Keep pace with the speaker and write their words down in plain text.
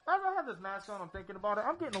this mask on, I'm thinking about it.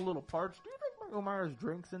 I'm getting a little parched. Do you think Michael Myers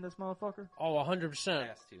drinks in this motherfucker? Oh, 100%.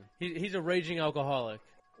 He's a raging alcoholic.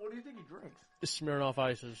 What do you think he drinks? Smirnoff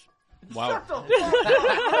Ices. Wow. Shut the fuck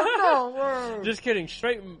up. No way. Just kidding.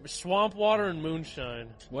 Straight swamp water and moonshine.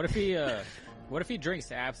 What if he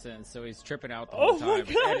drinks absinthe, so he's tripping out the Oh whole time? my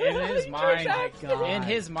God, And in his he mind, drinks absinthe. in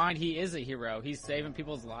his mind, he is a hero. He's saving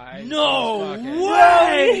people's lives. No He's fucking-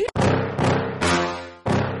 way!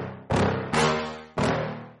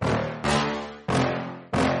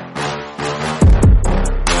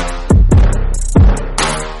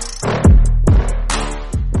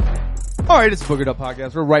 All right, it's Boogered Up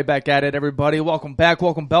Podcast. We're right back at it, everybody. Welcome back.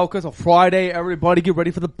 Welcome, Belka. It's a Friday, everybody. Get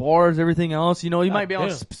ready for the bars, everything else. You know, you might be on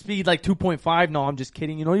damn. speed like 2.5. No, I'm just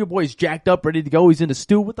kidding. You know, your boy's jacked up, ready to go. He's in the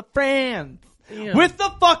stew with the friends. Damn. With the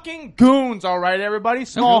fucking goons, all right, everybody.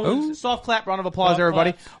 Small, Goons. soft clap, round of applause, Soft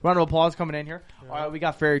everybody. claps. Round of applause coming in here. All right, we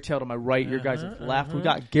got Fairy Tale to my right, your guys' left. We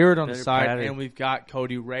got Garrett on the side, patty. and we've got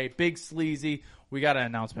Cody Ray. Big Sleazy. We got an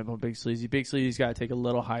announcement about Big Sleazy. Big Sleazy's got to take a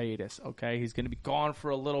little hiatus, okay? He's going to be gone for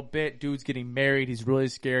a little bit. Dude's getting married. He's really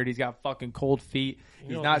scared. He's got fucking cold feet.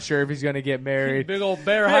 He's not sure if he's going to get married. Big old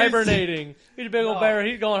bear hibernating. He's a big old bear.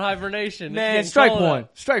 He's going hibernation. Man, It's strike getting one. cold.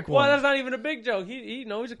 Strike Well, one. that's not even a big joke. He's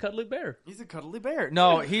a cuddly bear. He's a cuddly bear.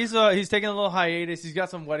 No, he's taking a little hiatus. He's got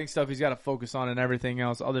some wedding stuff he's got to focus on and everything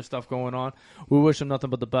else, other stuff going on. We wish him nothing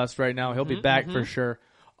but the best right now. He'll be back for sure.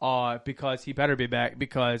 Because he better be back,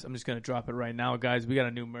 because I'm just going to drop it right now, guys. We got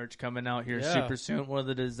a new merch coming out here Yeah. super soon. One of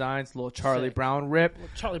the designs, little Charlie Sick. Brown rip.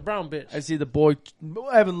 Charlie Brown bitch. I see the boy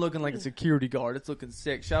Evan looking like a security guard. It's looking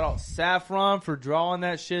sick. Shout out Saffron for drawing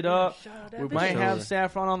that shit up. shout out that We bitch. might have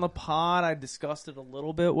Saffron on the pod. I discussed it a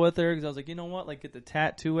little bit with her because I was like, you know what? Like, get the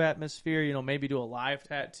tattoo atmosphere. You know, maybe do a live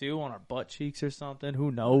tattoo on our butt cheeks or something. Who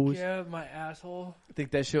knows? Yeah, my asshole. I think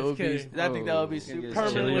that shit would be. kidding. I think that would be Whoa. super.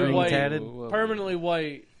 Permanently Chili ring white. tatted? Permanently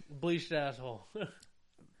white. Bleached asshole.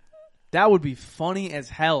 That would be funny as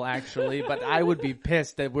hell, actually. But I would be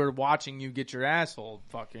pissed that we're watching you get your asshole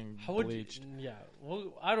fucking How would bleached. Yeah.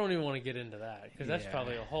 Well, I don't even want to get into that because that's Yeah.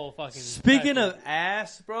 probably a whole fucking. Speaking package. of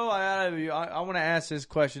ass, bro, I want to ask this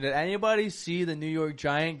question. Did anybody see the New York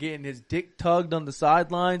Giant getting his dick tugged on the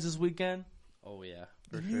sidelines this weekend? Oh yeah,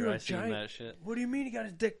 for New sure. York I seen Giant? that shit. What do you mean he got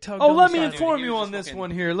his dick tugged? Oh, on let the me side? inform Dude, he you was on just this fucking-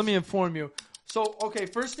 one here. Let me inform you. So, okay,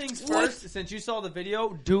 first things first, since you saw the video,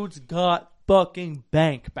 dude's got fucking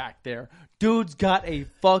bank back there. Dude's got a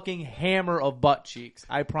fucking hammer of butt cheeks.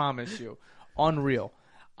 I promise you. Unreal.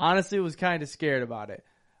 Honestly, was kind of scared about it.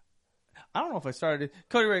 I don't know if I started.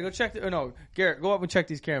 Cody Ray, go check. No, Garrett, go up and check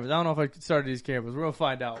these cameras. I don't know if I started these cameras. We're gonna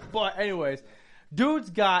find out. But anyways, dude's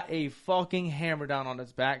got a fucking hammer down on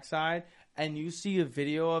his backside, and you see a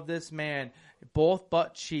video of this man, both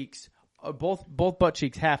butt cheeks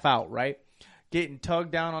half out, right? Getting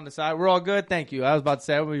tugged down on the side. We're all good, thank you. I was about to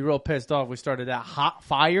say I would be real pissed off. We started that hot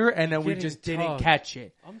fire, and then we Getting just didn't tugged. catch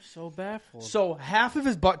it. I'm so baffled. So half of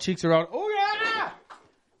his butt cheeks are out. Oh yeah,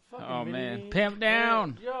 Fucking Oh, mini man. me. Pimp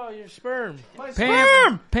down. Yo, your sperm. my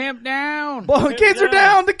sperm. Pimp down. Well, the kids are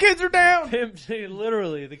down. down. The kids are down. Pimp,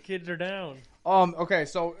 literally, the kids are down. Okay,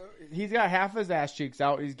 so he's got half his ass cheeks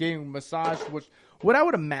out. He's getting massaged, which what I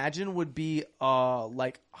would imagine would be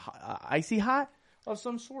like icy hot of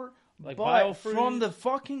some sort. Like but biofreeze? from the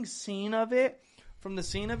fucking scene of it,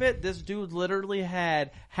 this dude literally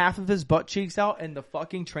had half of his butt cheeks out, and the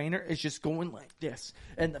fucking trainer is just going like this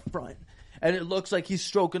in the front, and it looks like he's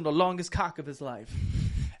stroking the longest cock of his life.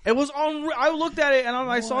 It was on. I looked at it and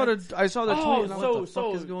I saw the tweet. And I'm like, so the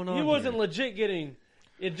fuck is going on he wasn't here? legit getting.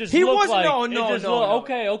 It just He looked wasn't- like, no.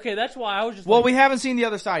 Okay. That's why I was just. well, like, we haven't seen the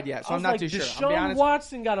other side yet, so I I'm was not like, too sure. I'll be Deshaun honest.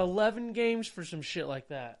 Watson got 11 games for some shit like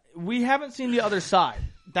that. We haven't seen the other side.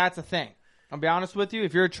 That's a thing. I'll be honest with you.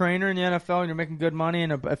 If you're a trainer in the NFL and you're making good money,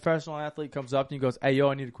 and a professional athlete comes up to you and goes, "Hey, yo,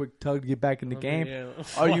 I need a quick tug to get back in the game," Yeah.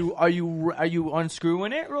 are you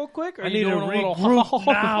unscrewing it real quick? Or I are need you to doing a little regroup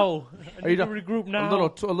now. I Are you need to done- regroup now.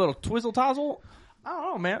 a little twizzle tozzle? I don't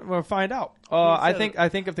know, man. We'll find out. said I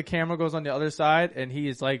think if the camera goes on the other side and he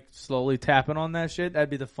is like slowly tapping on that shit, that'd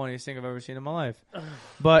be the funniest thing I've ever seen in my life.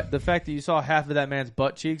 But the fact that you saw half of that man's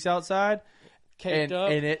butt cheeks outside, Caked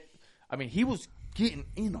up. and it, I mean, he was getting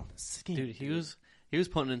in on the skin. Dude, he was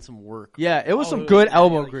putting in some work. Yeah, it was some Oh, good yeah,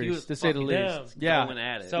 elbow like, he grease, was to say the fucking least. down. Going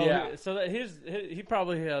at it. So, Yeah. so that he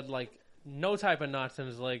probably had like no type of knots in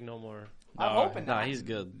his leg no more. I'm hoping Nah, not. he's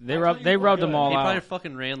good. They rubbed them all He probably out.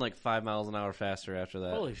 fucking ran like 5 miles an hour faster after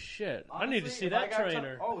that. Holy shit! I need to Honestly, see if I that got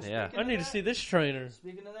trainer. Yeah. I need to see this trainer.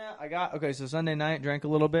 Speaking of that, okay, so Sunday night, drank a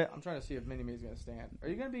little bit. I'm trying to see if Mini-Me's going to stand. Are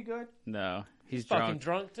you going to be good? No, he's Fucking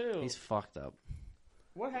drunk. drunk too. He's fucked up.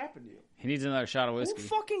 What happened to you? He needs another shot of Who whiskey.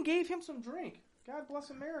 fucking gave him some drink? God bless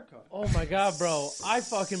America. Oh my god, bro! I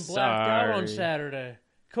fucking blacked out on Sorry. Saturday.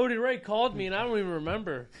 Cody Ray called me and I don't even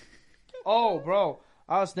remember. Oh, bro.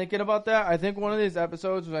 I was thinking about that. I think one of these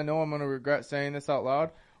episodes, which I know I'm going to regret saying this out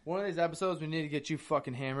loud, one of these episodes we need to get you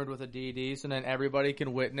fucking hammered with a DD so then everybody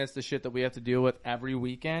can witness the shit that we have to deal with every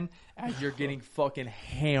weekend as you're getting fucking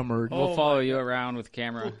hammered. Oh We'll follow you around with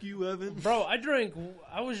camera. you, Evan. Bro,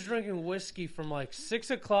 I was drinking whiskey from like 6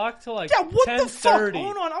 o'clock to like Yeah, what 10:30. the fuck?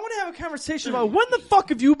 Hold on. I want to have a conversation about when the fuck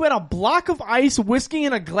have you been a block of ice, whiskey,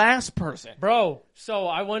 and a glass person? Bro, so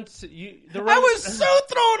I went to I was so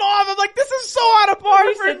thrown off. I'm like, this is so out of par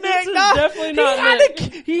He for said, Nick. "This is definitely not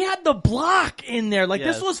He had the block in there. Like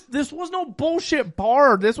Yes. this was no bullshit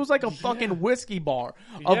bar. This was like a fucking whiskey bar.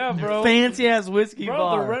 Yeah, bro. Fancy ass whiskey Bro,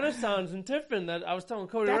 bar. the Renaissance in Tiffin that I was telling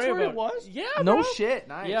Cody That's Ray where about. it was? Yeah, No bro. shit.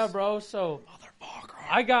 Nice. Yeah, bro. So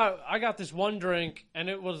I got this one drink and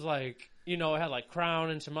it was like, it had like Crown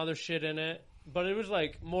and some other shit in it, but it was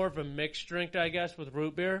like more of a mixed drink, I guess, with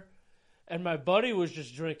root beer. And my buddy was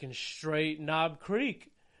just drinking straight Knob Creek,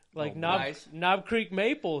 like nice. Knob Creek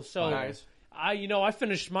maple. So Nice. I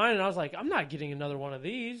finished mine and I was like, I'm not getting another one of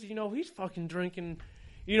these. He's fucking drinking,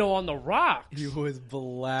 on the rocks. He was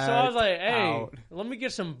black. So I was like, hey, out. let me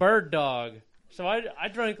get some Bird Dog. So I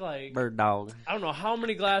drank like, Bird dog. I don't know how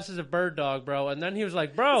many glasses of Bird Dog, bro. And then he was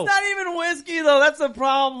like, bro. It's not even whiskey though. That's the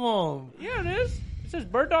problem. Yeah, it is. It says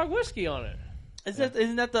Bird Dog whiskey on it.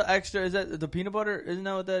 Isn't that the extra? Is that the peanut butter? Isn't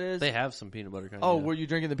that what that is? They have some peanut butter. Kind Oh, of. were you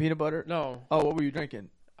drinking the peanut butter? No. Oh, what were you drinking?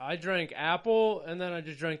 I drank apple, and then I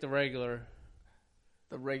just drank the regular.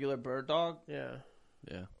 The regular bird dog? Yeah.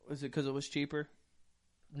 Yeah. Was it because it was cheaper?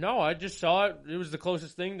 No, I just saw it. It was the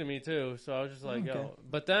closest thing to me, too. So I was just like, Okay. yo.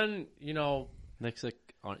 But then, Nick's like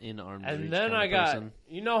in arms. and reach then kind I of got, person.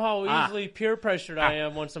 how easily peer pressured I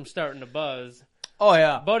am once I'm starting to buzz. Oh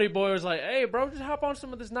yeah. Buddy boy was like, hey, bro, just hop on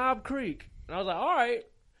some of this Knob Creek. And I was like, all right.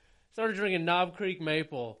 Started drinking Knob Creek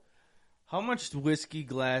maple. How much whiskey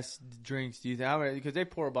glass drinks do you think? Because they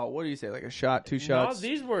pour about, what do you say, like a shot, 2 shots? No,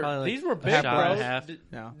 these were Probably these like were a big, half bro. shot and a half.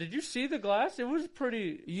 No. Did you see the glass? It was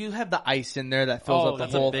pretty. You have the ice in there that fills Oh, up the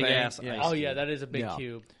that's a whole big thing. ass yeah. ice. Oh yeah, that is a big Yeah.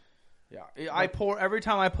 cube. Yeah, I pour every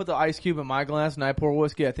time I put the ice cube in my glass and I pour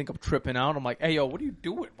whiskey. I think I'm tripping out. I'm like, hey yo, what are you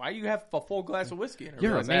doing? Why do you have a full glass of whiskey? And I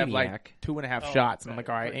You're a realize I have maniac. like 2.5 Oh, shots, and I'm like,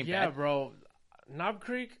 all right, but ain't yeah, bad. bro. Knob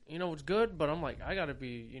Creek, it's good, but I'm like, I gotta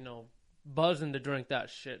be, buzzing to drink that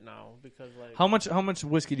shit now because like, How much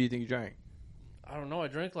whiskey do you think you drank? I don't know, I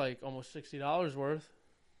drank like almost $60 worth.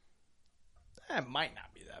 That might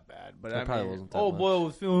not be that bad, but That I probably mean, wasn't that old much. boy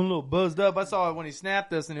was feeling a little buzzed up. I saw it when he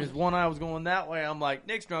snapped us, and his one eye was going that way. I'm like,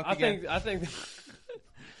 Nick's drunk I again. think,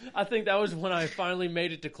 I think that was when I finally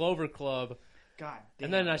made it to Clover Club, God damn,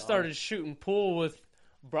 and then I dog. started shooting pool with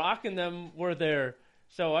Brock, and them were there,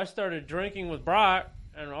 so I started drinking with Brock,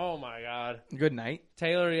 and oh my god. Good night.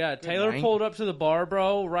 Taylor, Taylor night. pulled up to the bar,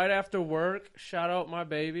 bro, right after work. Shout out my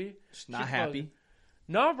baby. Just not She's happy. fucking-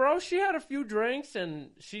 No, bro, she had a few drinks and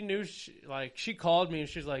she knew, she called me and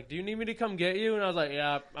she's like, do you need me to come get you? And I was like,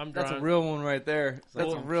 yeah, I'm drunk. That's a real one right there.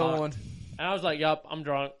 That's a Well, real fuck. one. And I was like, yup, I'm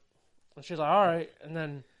drunk. And she's like, all right. And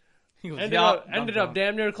then He goes, ended "Yup, I'm up drunk."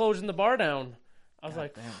 damn near closing the bar down. I was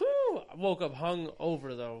like, damn. whew. I woke up hung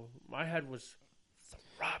over, though. My head was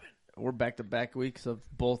throbbing. We're back-to-back weeks of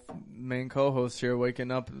both main co-hosts here waking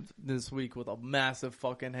up this week with a massive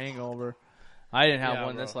fucking hangover. I didn't have Yeah,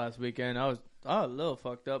 one bro. this last weekend. I was a little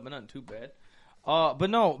fucked up, but not too bad. But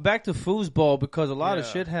no, back to foosball because a lot of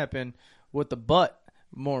Yeah. shit happened with the butt.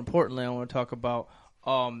 More importantly, I want to talk about.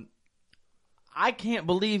 I can't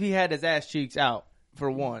believe he had his ass cheeks out for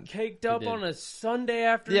one. Caked up did. on a Sunday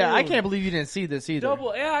afternoon. Yeah, I can't believe you didn't see this either.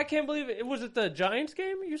 Yeah, I can't believe it. Was it the Giants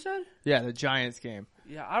game you said? Yeah, the Giants game.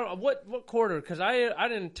 Yeah, I don't. What quarter? Because I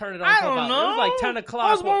didn't turn it on. I till don't about, know. It was like 10 o'clock.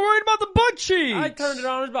 I was more worried about the butt cheeks. I turned it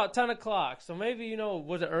on. It was about 10 o'clock. So maybe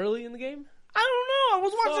was it early in the game? I don't know. I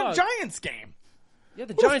was watching the Fuck. Giants game. Yeah,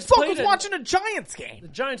 the Who Giants the fuck played was at, watching a Giants game? The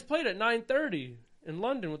Giants played at 9:30 in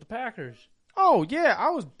London with the Packers. Oh yeah, I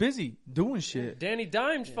was busy doing shit. Danny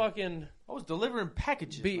Dimes fucking I was delivering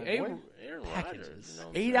packages. beat my boy. Aaron Rodgers. Packages. You know what I'm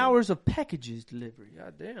 8 saying? hours of packages delivery.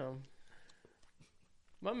 God damn.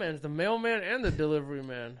 My man's the mailman and the delivery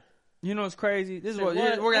man. You know what's crazy? This is Say what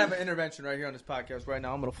what? we're gonna have an intervention right here on this podcast right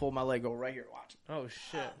now. I'm gonna fold my leg over right here. Watch. Oh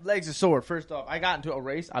shit. Legs are sore. First off, I got into a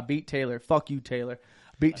race. I beat Taylor. Fuck you, Taylor.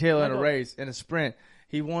 Beat Taylor in a race in a sprint.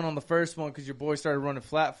 He won on the first one because your boy started running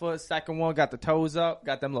flat foot. Second one, got the toes up,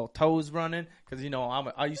 got them little toes running. Because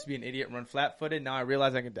I used to be an idiot and run flat footed. Now I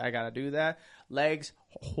realize I gotta do that. Legs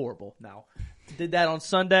horrible. Now did that on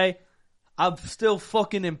Sunday. I'm still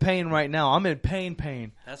fucking in pain right now. I'm in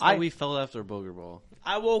pain. That's how we felt after Booger Bowl.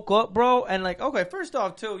 I woke up, bro, and like, okay, first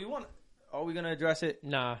off, too, Are we gonna address it?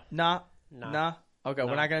 Nah. Nah. Okay,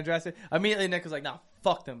 we're not gonna address it. Immediately, Nick was like, "Nah,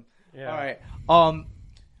 fuck them." Yeah. All right.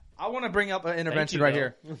 I want to bring up an intervention you, right though.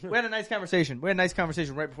 here. We had a nice conversation. Right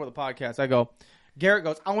before the podcast. I go, Garrett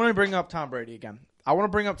goes, I want to bring up Tom Brady again. I want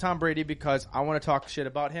to bring up Tom Brady because I want to talk shit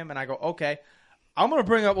about him. And I go, okay, I'm going to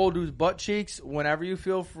bring up old dude's butt cheeks. Whenever you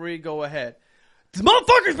feel free, go ahead. This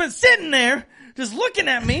motherfucker's been sitting there just looking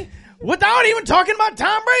at me without even talking about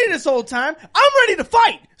Tom Brady this whole time. I'm ready to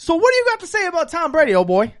fight. So what do you got to say about Tom Brady, old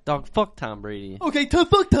boy? Dog, fuck Tom Brady. Okay,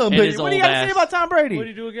 fuck Tom And Brady. his What do you old got to say ass. about Tom Brady? What do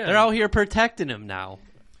you do again? They're out here protecting him now.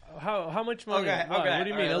 How much money? Okay, Why? okay. What do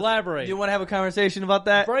you All mean? right, Elaborate. Do you want to have a conversation about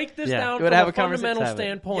that? Break this Yeah. down You from wanna have a a conversation? fundamental Have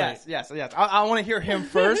it. standpoint. Yes. I want to hear him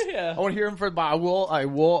first. Yeah. I want to hear him first, but I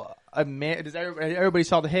will admit, does everybody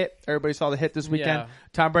saw the hit? Everybody saw the hit this weekend? Yeah.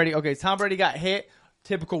 Tom Brady. Okay, Tom Brady got hit.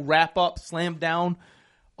 Typical wrap up, slam down,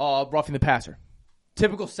 roughing the passer.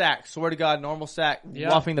 Typical sack. Swear to God, normal sack, Yeah.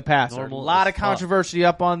 roughing the passer. Normal A lot as of controversy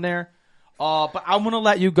up on there. But I'm going to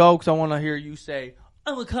let you go because I want to hear you say,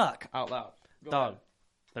 I'm a cock out loud. Go Dog, ahead.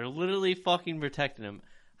 they're literally fucking protecting him.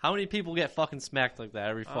 How many people get fucking smacked like that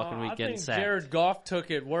every fucking I week getting think sacked? Jared Goff took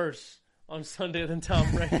it worse on Sunday than Tom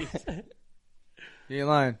Brady. You ain't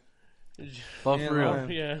lying. Fuck Yeah, for real. man.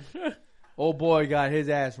 yeah. Old boy got his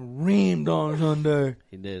ass reamed on Sunday.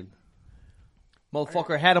 He did.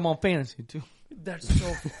 Motherfucker had him on fantasy, too. That's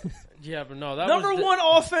so. Yeah, but no, that Number was the- one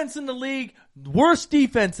offense in the league, worst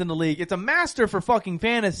defense in the league. It's a master for fucking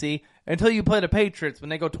fantasy until you play the Patriots when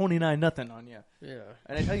they go 29-0 on you. Yeah,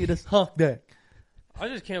 And they tell you to suck that. I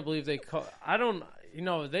just can't believe they. I don't. You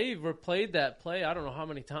know, they replayed that play. I don't know how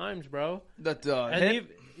many times, bro. That, And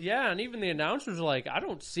and even the announcers were like, I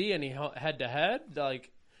don't see any head to head. Like,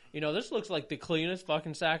 you know, this looks like the cleanest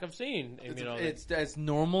fucking sack I've seen. And, you know, it's as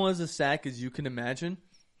normal as a sack as you can imagine.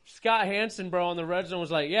 Scott Hansen, bro, on the red zone was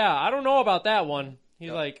like, yeah, I don't know about that one.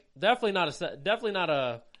 He's like, definitely not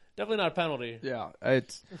a penalty. Yeah,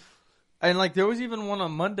 it's and like there was even one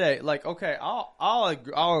on Monday. Like, okay,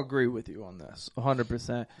 I'll agree with you on this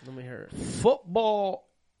 100%. Let me hear it. Football.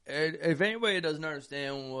 If anybody doesn't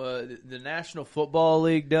understand what the National Football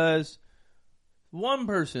League does, one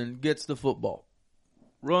person gets the football,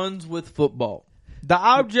 runs with football. The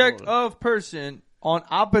object of person on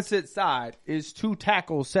opposite side is to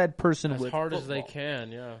tackle said person As with hard football. as they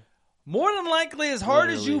can, yeah. More than likely as hard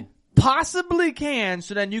as you possibly can,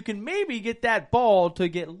 so then you can maybe get that ball to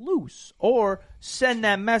get loose or send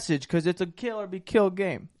that message because it's a kill or be killed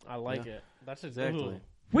game. I like it. That's Exactly.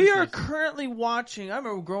 We are currently watching. I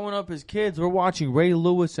remember growing up as kids. We're watching Ray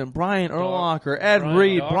Lewis and Brian Urlacher, Ed Brian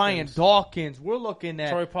Reed, Dawkins. Brian Dawkins. We're looking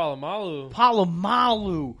at Troy Polamalu.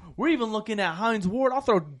 Palomalu. We're even looking at Hines Ward. I'll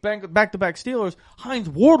throw back-to-back Steelers. Hines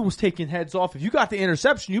Ward was taking heads off. If you got the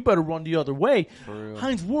interception, you better run the other way.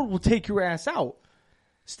 Hines Ward will take your ass out.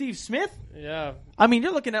 Steve Smith. Yeah. I mean,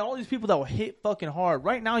 you're looking at all these people that will hit fucking hard.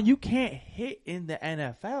 Right now, you can't hit in the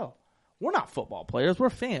NFL. We're not football players.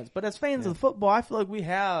 We're fans. But as fans of football, I feel like we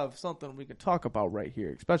have something we can talk about right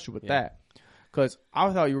here, especially with that. Because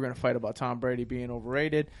I thought you were going to fight about Tom Brady being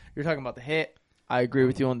overrated. You're talking about the hit. I agree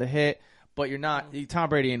with you on the hit. But you're not. Tom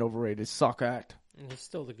Brady ain't overrated. Suck act. He's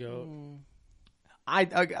still the GOAT.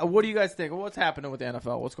 What do you guys think? What's happening with the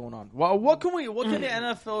NFL? What's going on? Well, what can the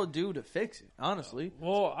NFL do to fix it? Honestly,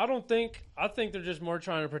 Well, I think they're just more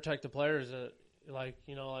trying to protect the players that, like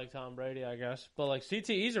Tom Brady, I guess. But like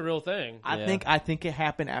CTE's a real thing. I think it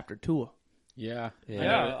happened after Tua. Yeah.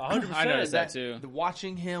 Yeah, 100%. I noticed that too.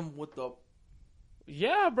 Watching him with the.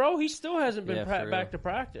 Yeah, bro, he still hasn't been Yeah, for real. back to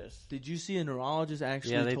practice. Did you see a neurologist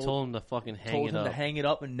actually? Yeah, they told him to fucking hang it him up. to hang it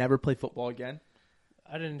up and never play football again.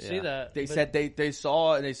 I didn't see Yeah. that. They but said they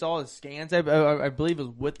saw the scans. I believe it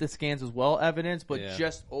was with the scans as well, evidence. But Yeah.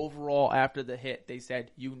 just overall after the hit, they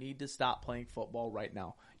said you need to stop playing football right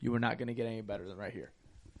now. You are not going to get any better than right here.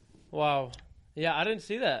 wow. Yeah, I didn't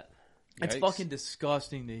see that. It's Yikes. fucking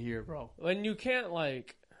disgusting to hear, bro. When you can't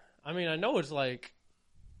I know it's like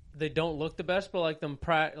they don't look the best, but like them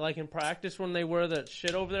in practice when they wear that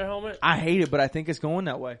shit over their helmet, I hate it, but I think it's going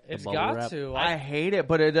that way. it's bubble got wrap. to. I hate it,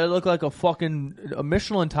 but it look like a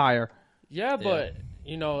Michelin tire. Yeah, but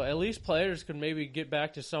at least players could maybe get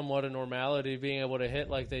back to somewhat of normality, being able to hit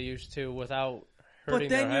like they used to without hurting But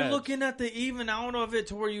then their you're heads. looking at the even out of it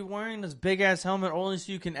to where you're wearing this big ass helmet only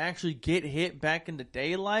so you can actually get hit back in the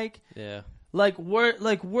day. Yeah.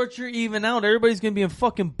 What's your even out? Everybody's gonna be in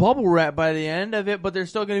fucking bubble wrap by the end of it, but they're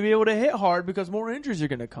still gonna be able to hit hard because more injuries are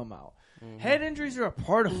gonna come out. Head injuries are a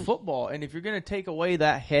part of football, and if you're gonna take away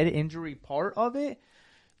that head injury part of it,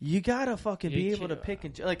 You gotta fucking be You able to can't- pick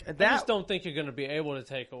and like I that. just don't think you're going to be able to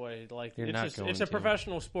take away You're it's not just, going it's a to.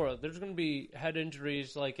 professional sport. There's going to be head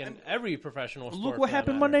injuries like in every professional sport. Look what for that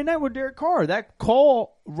happened matter. Monday night with Derek Carr. That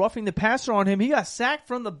call roughing the passer on him, he got sacked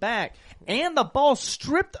from the back, and the ball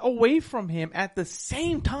stripped away from him at the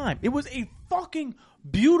same time. It was a fucking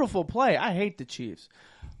beautiful play. I hate the Chiefs,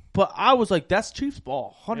 but I was like, that's Chiefs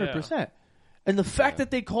ball, 100%. And the fact that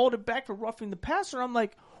they called it back for roughing the passer, I'm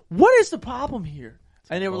like, what is the problem here?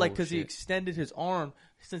 And they were like, because he bullshit. extended his arm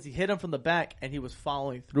since he hit him from the back and he was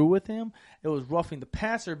following through with him. It was roughing the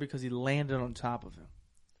passer because he landed on top of him.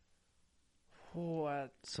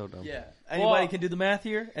 What? So dumb. Yeah. Anybody Well, can do the math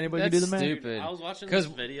here? Anybody can do the That's math? stupid. I was watching 'Cause-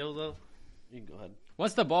 this video though. You can go ahead.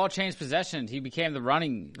 Once the ball changed possession, he became the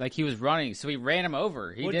running, like he was running, so he ran him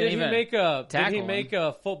over. He Well, didn't did even he make a tackle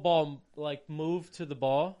him. football like move to the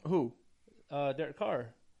ball? Who? Derek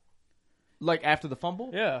Carr. Like after the fumble?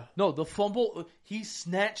 Yeah. No, the fumble, he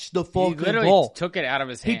snatched the He fucking literally ball. took it out of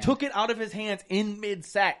his He hand. took it out of his hands in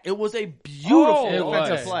mid-sack. It was a beautiful Oh,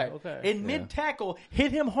 defensive okay. play. Okay. In mid-tackle,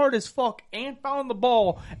 hit him hard as fuck and found the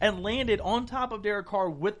ball and landed on top of Derek Carr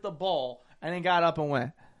with the ball and then got up and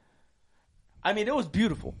went. I mean, it was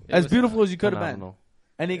beautiful. As was beautiful as you could have been. Phenomenal.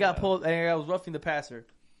 And he got pulled, and I was roughing the passer.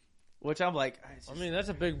 Which I'm like, I mean, that's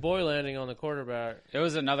a big boy landing on the quarterback. It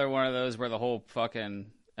was another one of those where the whole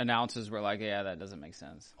fucking announcers were like, "Yeah, that doesn't make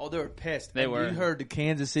sense." oh, they were pissed. They And were. You heard the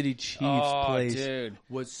Kansas City Chiefs Oh, plays dude.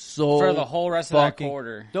 was so For the whole rest of that fucking-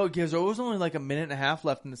 quarter. No, because there was only like a minute and a half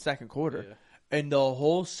left in the second quarter, and the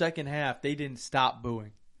whole second half they didn't stop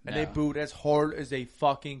booing, and they No. booed as hard as they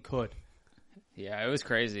fucking could. Yeah, it was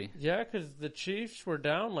crazy. Yeah, because the Chiefs were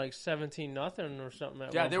down like 17-0 or something.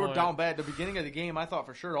 At Yeah, one they were point. down bad. At the beginning of the game, I thought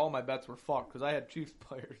for sure all my bets were fucked because I had Chiefs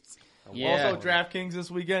players. Yeah. Also, DraftKings this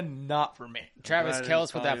weekend, not for me. Travis Glad I Kelce didn't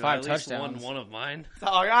with call that you. 5 At least touchdowns. One of mine.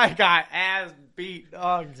 Dog, I got ass beat,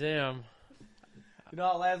 dog. Damn. You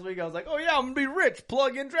know, last week I was like, "Oh yeah, I'm gonna be rich.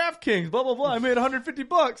 Plug in DraftKings. Blah blah blah. I made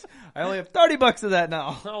 $150. I only have $30 of that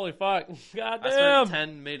now." Holy fuck. God I damn.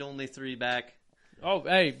 spent 10, made only 3 back. Oh,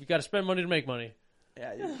 hey, you got to spend money to make money.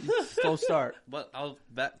 Yeah, slow start. But I'll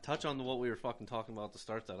touch on what we were fucking talking about to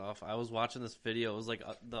start that off. I was watching this video. It was like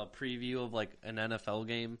the preview of like an NFL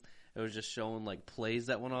game. It was just showing like plays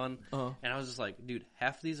that went on, and I was just like, dude,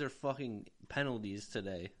 half of these are fucking penalties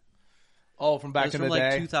today. Oh, from It back was in from the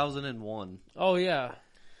like day. 2001. Oh, yeah.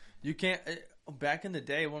 You can't. Back in the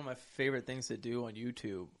day, one of my favorite things to do on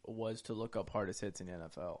YouTube was to look up hardest hits in the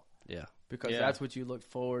NFL Yeah, because Yeah. that's what you look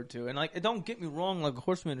forward to. And like, don't get me wrong. Like, of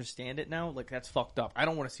course, we understand it now. Like, that's fucked up. I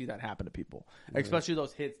don't want to see that happen to people, especially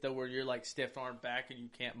those hits that where you're like stiff arm back and you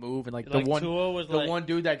can't move. And like Like the one, Tua was the like- one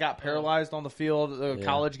dude that got paralyzed on the field, the Yeah.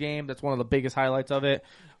 college game. That's one of the biggest highlights of it.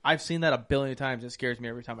 I've seen that a billion times. It scares me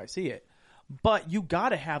every time I see it. But you got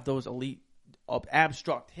to have those elite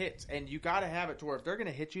abstract hits, and you got to have it to where if they're going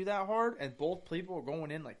to hit you that hard and both people are going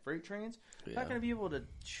in like freight trains, you're not going to be able to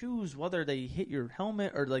choose whether they hit your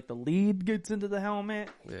helmet or like the lead gets into the helmet.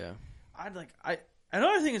 yeah.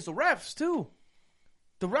 Another thing is the refs too.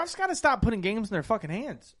 The refs got to stop putting games in their fucking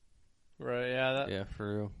hands. Right, yeah. Yeah,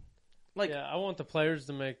 for real. Like Yeah, I want the players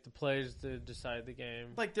to make the plays to decide the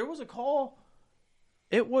game. like there was a call.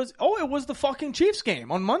 It was the fucking Chiefs game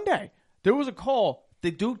on Monday. There was a call. The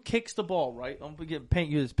dude kicks the ball, right? I'm gonna paint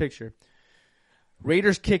you this picture.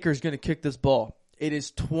 Raiders kicker is gonna kick this ball. It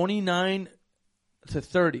is 29-30.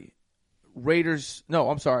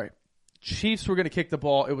 Chiefs were gonna kick the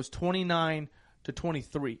ball. It was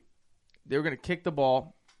 29-23. They were gonna kick the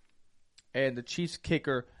ball, and the Chiefs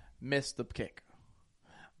kicker missed the kick.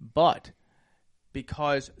 But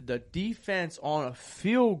because the defense on a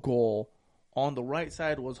field goal on the right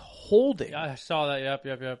side was holding, Yeah, I saw that.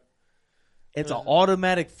 Yep. it's an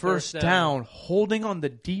automatic first first down down. holding on the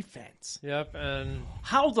defense. Yep, and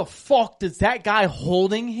How the fuck does that guy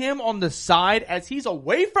holding him on the side as he's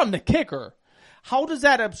away from the kicker? How does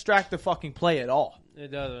that abstract the fucking play at all? it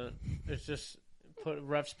doesn't. It's just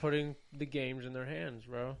refs putting the games in their hands,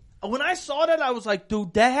 bro. When I saw that, I was like,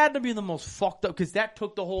 dude, that had to be the most fucked up because that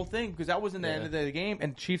took the whole thing because that was in the end of the game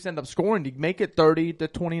and Chiefs end up scoring to make it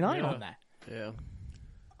 30-29 Yeah. on that. Yeah.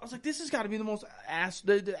 I was like, this has got to be the most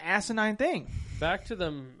the asinine thing. Back to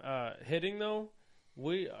them hitting though.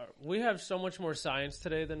 We have so much more science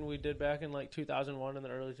today than we did back in like 2001 in the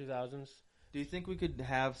early 2000s. Do you think we could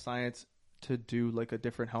have science to do like a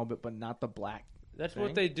different helmet, but not the black? That's thing?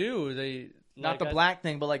 what they do. They Not the black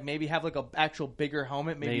thing, but like maybe have like a actual bigger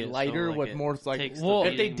helmet, maybe Make it so, lighter like, with it more like. takes the Well,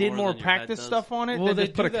 if they beating did more than your head practice does. stuff on it, Well, then they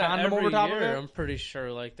just put a do that condom every over top year, of it. I'm pretty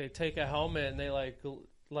sure. Like they take a helmet and they like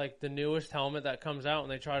the newest helmet that comes out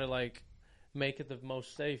and they try to like make it the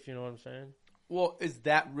most safe. You know what I'm saying? Well, is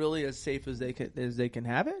that really as safe as they can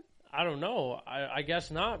have it? I don't know. I guess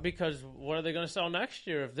not, because what are they going to sell next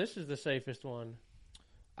year if this is the safest one?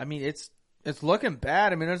 I mean, it's looking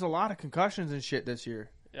bad. I mean, there's a lot of concussions and shit this year,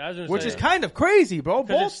 Yeah, I was gonna which say, is kind of crazy, bro.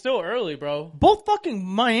 because Both it's still early, bro. both fucking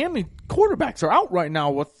Miami quarterbers are out right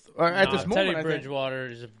now with at this moment. Teddy I think. Bridgewater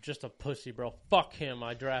is just a pussy, bro. Fuck him.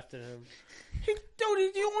 I drafted him.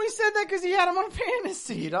 Dude, you only said that because he had him on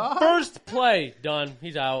fantasy, dog. First play, done.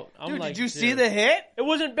 He's out. I'm Dude, like, did you see dude, the hit? It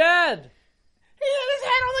wasn't bad. He had his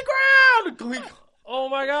head on the ground. Oh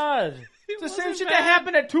my god. It's the same shit that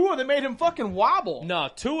happened at Tua that made him fucking wobble. No,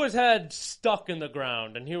 Tua's head stuck in the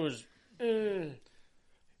ground, and he was.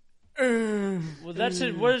 Well, that's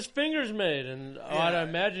it. What his fingers made, and I'd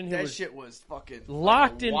imagine he That was shit was fucking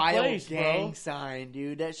locked in wild place, gang bro. sign,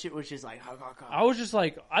 dude. That shit was just like, I was just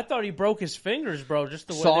like, I thought he broke his fingers, bro. Just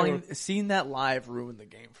the way they were. Seeing that live ruined the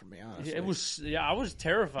game for me, honestly. It was, yeah, I was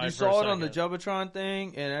terrified. You for a saw it on the second. Jumbotron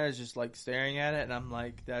thing, and I was just like staring at it, and I'm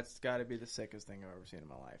like, that's got to be the sickest thing I've ever seen in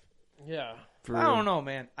my life. Yeah. I don't know,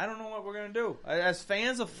 man. I don't know what we're gonna do. As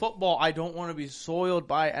fans of football, I don't want to be soiled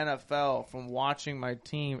by NFL from watching my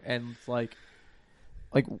team, and like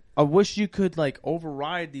I wish you could like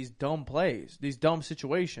override these dumb plays, these dumb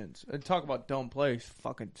situations, and talk about dumb plays.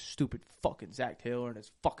 Fucking stupid, fucking Zach Taylor and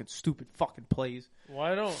his fucking stupid fucking plays.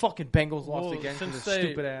 Why don't Fucking Bengals lost again because of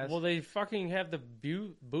stupid ass. Well, they fucking have the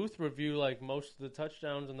booth review like most of the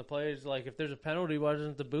touchdowns and the plays. Like if there's a penalty, why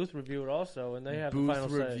doesn't the booth review it also? And they have the final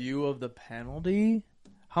Booth say. review of the penalty.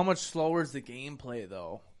 How much slower is the gameplay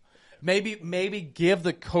though? Maybe give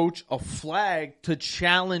the coach a flag to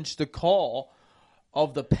challenge the call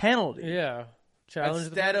of the penalty. Yeah. Challenge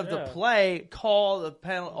Instead of the yeah. play, call the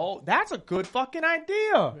penalty. Oh, that's a good fucking idea.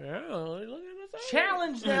 Yeah, look at that.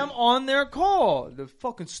 Challenge them on their call. The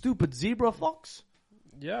fucking stupid zebra fucks.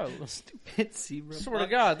 Yeah. stupid zebra. Swear to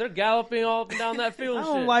God, they're galloping all up and down that field. I and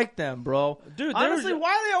don't shit. like them, bro. Dude, honestly, why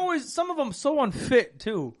are they always? Some of them so unfit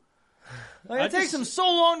too. Like, it takes them so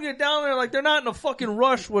long to get down there. Like they're not in a fucking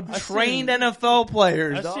rush with trained NFL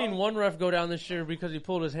players. I've dog. seen one ref go down this year because he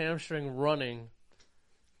pulled his hamstring running,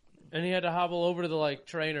 and he had to hobble over to the like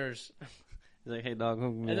trainers, He's like, hey, dog.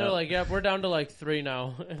 hook me and they're up. like, "Yeah, we're down to like 3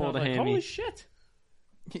 now." And Pulled I'm a like, hammy. "Holy shit!"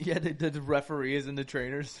 Yeah, they did the referees and the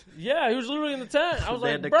trainers. Yeah, he was literally in the tent. I was they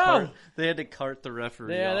like, had to "Bro." they had to cart the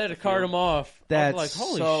referee. Yeah, off they had the to cart field. him off. That's I was like,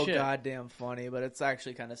 holy so shit. goddamn funny, but it's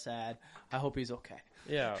actually kind of sad. I hope he's okay.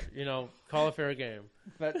 Yeah, call a fair game.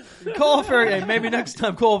 But call a fair game. Maybe next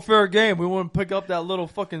time call a fair game. We won't pick up that little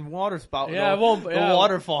fucking water spout. Yeah, the, it won't. The yeah,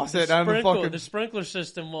 water faucet. The sprinkler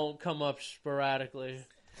system won't come up sporadically.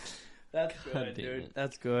 That's God good, damn dude. it.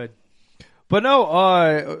 That's good. But no,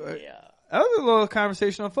 Yeah. that was a little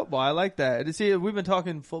conversation on football. I like that. And see, we've been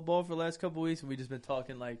talking football for the last couple of weeks, and we've just been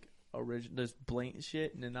talking like original, just blatant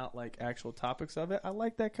shit, and then not like actual topics of it. I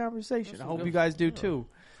like that conversation. I hope you guys do too.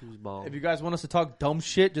 Foosball. If you guys want us to talk dumb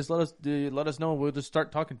shit, just let us know. We'll just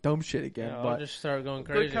start talking dumb shit again. Yeah, I'll but just start going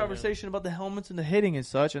crazy. good conversation about the helmets and the hitting and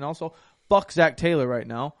such, and also fuck Zach Taylor right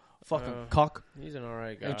now. Fucking cock. He's an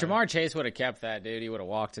alright guy. If Jamar Chase would have kept that, dude, he would have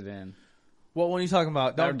walked it in. What are you talking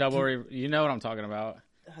about? Or you know what I'm talking about.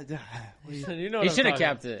 you know He what should I'm have talking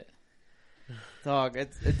kept it. Dog,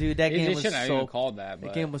 dude, that He game was shouldn't have so even called that. the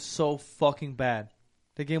But game was so fucking bad.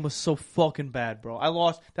 The game was so fucking bad, bro. I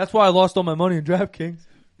lost. That's why I lost all my money in DraftKings.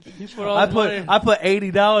 I put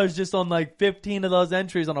 $80 just on like 15 of those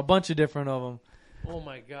entries on a bunch of different of them, Oh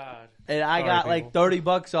my god. and I Sorry, got like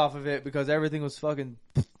 $30 off of it because everything was fucking.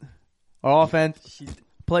 Our offense,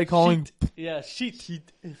 play calling, Yeah,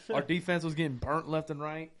 sheet. our defense was getting burnt left and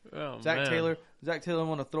right. Oh, Zach man. Taylor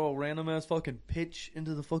want to throw a random ass fucking pitch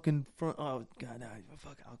into the fucking front. Oh god, no,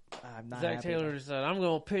 I'm not. Zach happy. Taylor just said, "I'm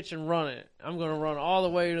going to pitch and run it. I'm going to run all the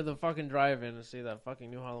way to the fucking drive-in and see that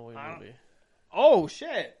fucking new Halloween movie." Oh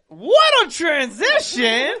shit! What a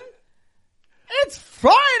transition! It's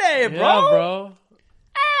Friday, bro. Yeah, bro.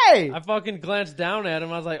 Hey, I fucking glanced down at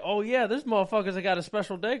him. I was like, "Oh yeah, this motherfucker's got a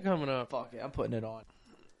special day coming up." fuck it, I'm putting it on.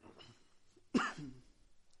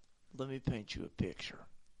 Let me paint you a picture.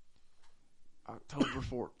 October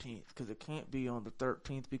 14th, because it can't be on the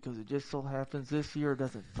 13th because it just so happens this year it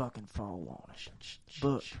doesn't fucking fall on us.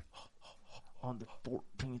 But on the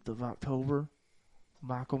 14th of October,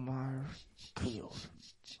 Michael Myers kills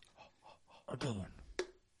again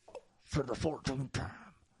for the 14th time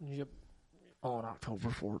Yep, on October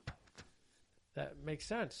 14th. that makes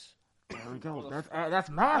sense. There we go. That's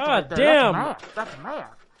math. God right there. damn. That's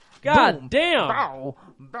math. God Boom. damn. Bow.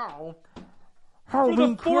 Bow.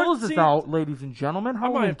 Halloween Kills is 14th. out, ladies and gentlemen. might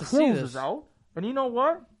Halloween have to see Kills this. is out. And you know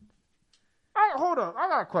what? Hold up. I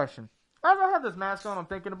got a question. As I have this mask on, I'm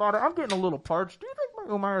thinking about it. I'm getting a little parched. Do you think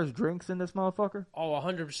Michael Myers drinks in this motherfucker? Oh,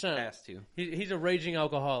 100%. Has to. He's a raging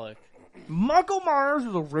alcoholic. Michael Myers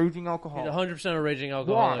is a raging He's alcoholic. 100% a raging Why?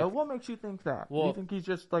 alcoholic. What makes you think that? Do Well- you think he's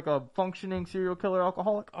just like a functioning serial killer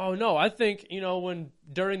alcoholic? Oh, no. I think, when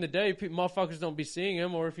during the day, motherfuckers don't be seeing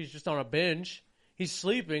him, or if he's just on a binge, he's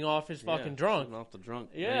sleeping off his fucking drunk. Shooting off the drunk.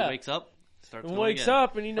 Yeah. Then he wakes up, starts And going wakes again.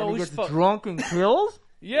 up, and And he he's gets drunk and kills?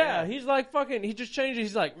 Yeah, he's like fucking. He just changed it.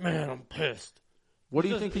 He's like, man, I'm pissed. What do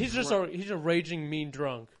you think He's just he's a raging mean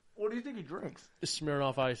drunk. What do you think he drinks?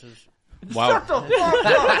 Smirnoff Ices. Wow. Shut the fuck up!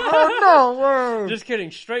 Oh, no way! Just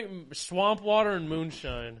kidding. Straight swamp water and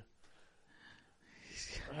moonshine.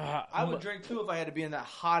 I would drink too if I had to be in that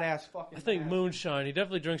hot ass fucking. I think moonshine. He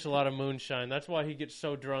definitely drinks a lot of moonshine. That's why he gets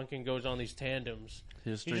so drunk and goes on these tandems.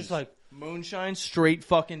 He's He's just like, moonshine, straight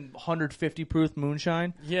fucking 150 proof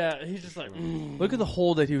moonshine. yeah. He's just like, Look at the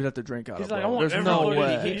hole that he would have to drink out He's of. like, bro. I want There's no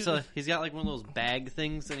everybody to way. eat. he's got like one of those bag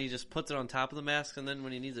things, and he just puts it on top of the mask, and then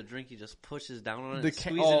when he needs a drink, he just pushes down on it, The and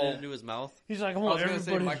can- squeezes oh. it into his mouth. he's like, I I want was gonna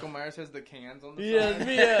say everybody. Michael Myers has the cans on the Yeah, side.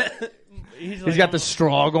 yeah. He's He's got the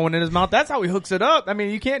straw going in his mouth. That's how he hooks it up. I mean,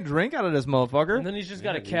 you can't drink out of this motherfucker. And then he's just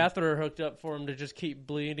got a catheter hooked up for him to just keep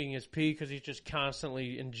bleeding his pee because he's just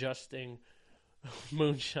constantly ingesting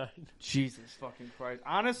moonshine. Jesus fucking Christ.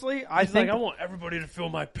 Honestly, I He's think like, I want everybody to feel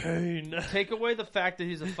my pain. take away the fact that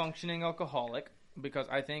he's a functioning alcoholic, because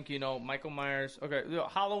I think Michael Myers. Okay,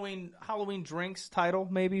 Halloween drinks title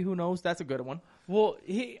maybe, who knows? That's a good one. Well,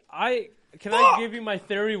 I give you my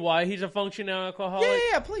theory why he's a functioning alcoholic?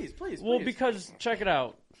 Yeah, please. Well, because check it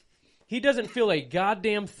out. He doesn't feel a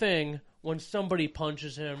goddamn thing when somebody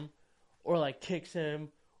punches him or like kicks him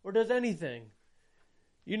or does anything.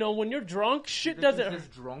 When you're drunk, shit doesn't. He's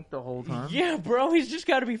just drunk the whole time? Yeah, bro, he's just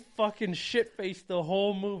got to be fucking shit faced the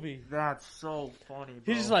whole movie. That's so funny, bro.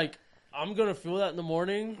 He's just like, I'm gonna feel that in the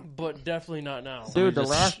morning, but definitely not now. Dude, the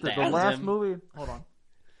just last stabs him. movie... Hold on.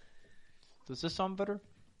 Does this sound better?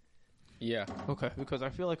 Yeah. Okay, because I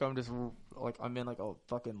feel like I'm just I'm in a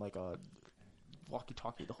fucking a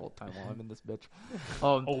walkie-talkie the whole time while I'm in this bitch.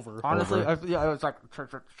 Over. Honestly, I was like,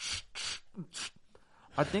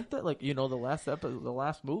 I think that the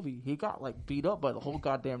last movie, he got beat up by the whole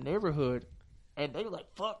goddamn neighborhood, and they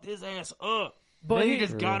fucked his ass up. But Then he he-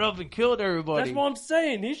 just got up and killed everybody. That's what I'm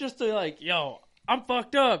saying. He's just like, yo, I'm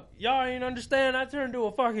fucked up. Y'all ain't understand. I turned into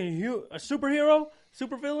a fucking a superhero,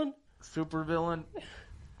 supervillain. Super villain.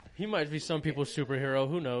 He might be some people's superhero.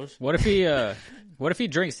 Who knows? What if he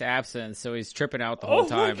drinks absinthe, so he's tripping out the whole Oh my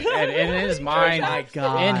time, God. and in his mind, my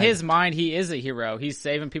God. in his mind, he is a hero. He's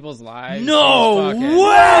saving people's lives. No He's fucking-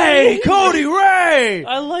 way, Cody Ray.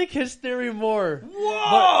 I like his theory more. Whoa.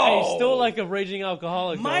 But hey, still like a raging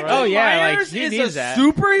alcoholic, though, Michael right? Oh, yeah, Myers he is needs a that.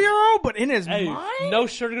 superhero, but in his Hey, mind. no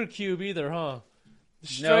sugar cube either, huh?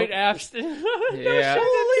 Straight abstinence. Yeah.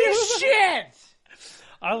 Holy shit!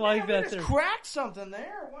 I like that Just theory. cracked something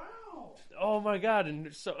there. Wow. Oh my god!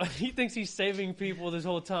 And so he thinks he's saving people this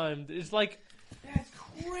whole time. It's like That's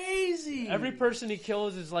crazy. every person he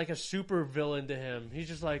kills is like a super villain to him. He's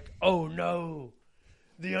just like, oh no,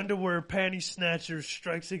 the underwear panty snatcher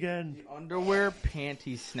strikes again. underwear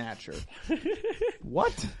panty snatcher.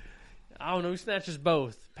 What? I don't know. He snatches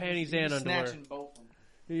both panties and underwear. Snatching both of them.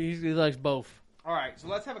 He likes both. All right, so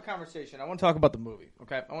let's have a conversation. I want to talk about the movie,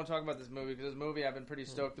 okay? I want to talk about this movie because this movie I've been pretty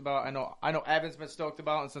stoked about. I know Evan's been stoked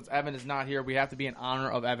about, and since Evan is not here, we have to be in honor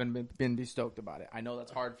of Evan be stoked about it. I know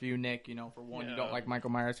that's hard for you, Nick. For one, you don't like Michael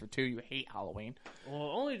Myers. For two, you hate Halloween. Well,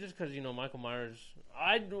 only just because Michael Myers.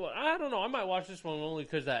 I don't know. I might watch this one only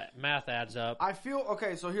because that math adds up. I feel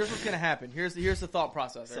okay. So here's what's gonna happen. Here's the thought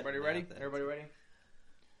process. Everybody ready? Everybody ready?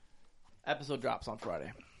 Episode drops on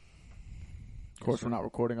Friday. Of course, we're not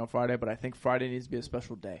recording on Friday, but I think Friday needs to be a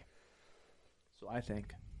special day. So I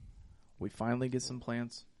think we finally get some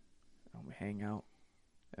plans, and we hang out,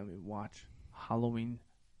 and we watch Halloween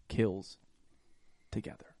Kills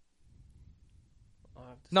together.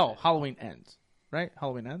 No, Halloween Ends. Right?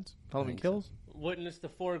 Halloween Ends? Halloween think so. Kills? Witness the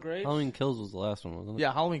Four Grapes. Halloween Kills was the last one, wasn't it?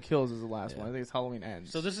 Yeah, Halloween Kills is the last Yeah. one. I think it's Halloween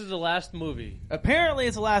Ends. So this is the last movie. Apparently,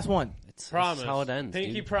 it's the last one. It's Promise. how it ends.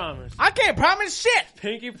 Pinky dude. promise. I can't promise shit.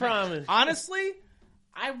 Pinky promise. Honestly,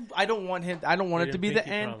 I don't want him. I don't want it to be the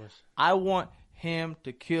Pinky end. promise. I want him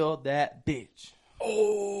to kill that bitch.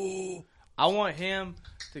 Oh, I want him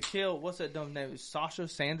to kill. What's that dumb name? Sasha,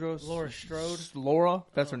 Sandra, Laura Strode. Laura.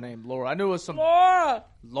 That's her name. Laura. I knew it was some Laura.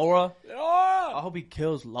 Laura. Laura. I hope he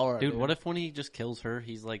kills Laura, Dude, what if when he just kills her,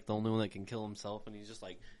 he's like the only one that can kill himself, and he's just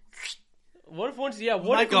like, What if once? Yeah.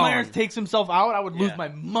 What Michael if Myers takes himself out, I would lose Yeah. my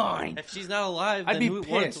mind. If she's not alive, I'd then be who,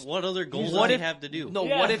 pissed. what other goals What does if- he have to do? No,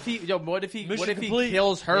 Yeah. what if he Mission complete.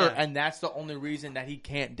 kills her Yeah. and that's the only reason that he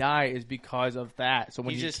can't die is because of that. So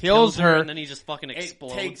when he he just kills her and then he just fucking it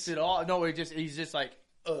explodes. takes it all. No, he's just like,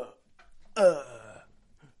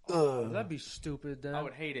 That'd be stupid. Then I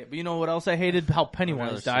would hate it. But you know what else I hated? How I'd Pennywise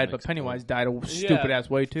rather died, see but him Pennywise died a stupid ass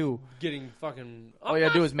way too. getting fucking. All you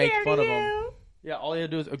gotta do is make fun of him. Yeah, all you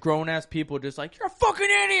gotta do is grown ass people just like, you're a fucking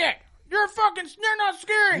idiot. You're a fucking. They're not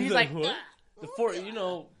scary. He's like, what?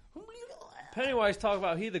 Pennywise talk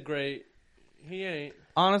about he the great. He ain't.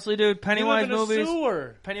 honestly, dude, He Pennywise live in a movies.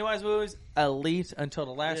 sewer. Pennywise movies, elite until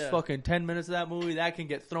the last Yeah. fucking 10 minutes of that movie. That can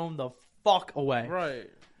get thrown the fuck away. Right.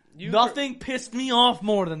 Nothing pissed me off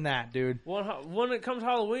more than that, dude. When it comes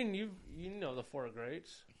Halloween, you know the four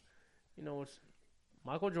greats. You know it's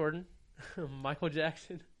Michael Jordan, Michael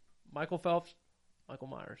Jackson, Michael Phelps, Michael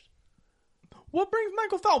Myers. What brings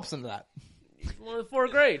Michael Phelps into that? He's one of the four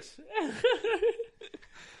greats.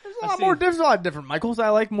 There's a lot of different Michaels I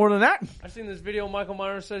like more than that. I've seen this video. Michael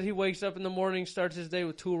Myers says he wakes up in the morning, starts his day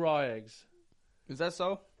with 2 raw eggs. Is that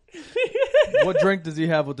so? What drink does he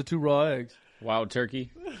have with the 2 raw eggs? Wild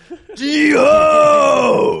turkey.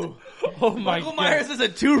 Dio! Oh my Michael god! Myers is a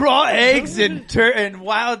 2 raw eggs and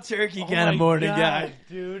wild turkey Oh kind my of morning God, guy.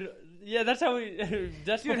 dude. Yeah, that's how we.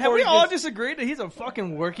 That's Dude, before have we he all gets- just agreed that he's a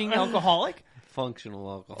fucking working alcoholic? Functional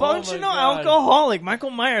alcohol. Functional God. alcoholic. Michael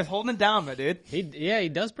Myers holding it down, my dude. He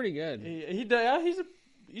does pretty good.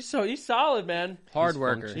 He's solid, man. Hard He's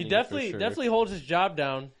worker. functioning. He For definitely sure. holds his job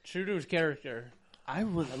down. True to his character. I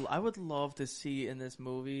would love to see in this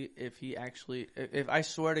movie if he actually, if I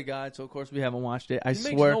swear to God, so of course we haven't watched it. I He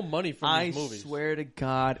makes swear, no money from I these movies. swear to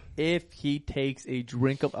God, if he takes a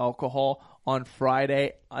drink of alcohol on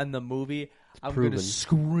Friday on the movie, I'm proven. gonna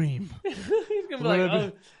scream. He's gonna be like,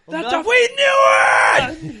 oh, That's we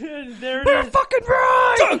knew it. there We're it is. fucking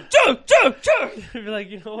right. He'd be like,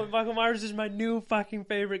 you know what, Michael Myers is my new fucking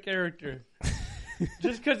favorite character.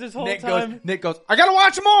 Just because this whole time. Nick goes. I gotta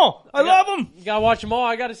watch them all. I love them. You gotta watch them all.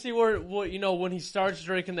 I gotta see when he starts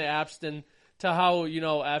drinking the Abstin to how,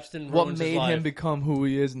 Abstin What ruins made his life. him become who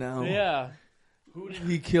he is now? Yeah. Who did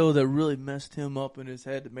he kill that really messed him up in his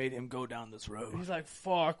head that made him go down this road? He's like,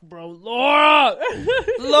 fuck, bro. Laura!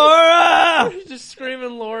 Laura! He's just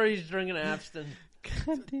screaming Laura. He's drinking Abstin.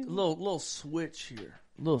 Little switch here.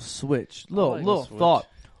 Little switch. Little like switch. thought.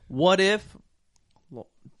 What if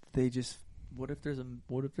they just? What if there's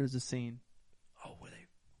a scene? Oh,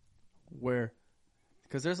 where?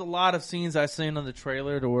 Because there's a lot of scenes I've seen on the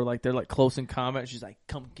trailer to where they're close in combat. She's like,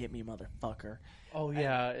 "Come get me, motherfucker." Oh,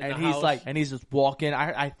 yeah. in And the he's house. and he's just walking.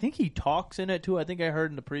 I think he talks in it too. I think I heard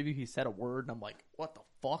in the preview he said a word, and I'm like, what the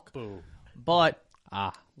fuck? Boo. But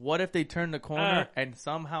what if they turned the corner Ah. and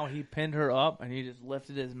somehow he pinned her up and he just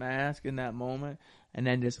lifted his mask in that moment and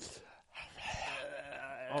then just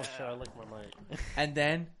Oh, shit. I licked my mic. and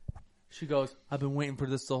then she goes, "I've been waiting for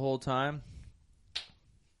this the whole time."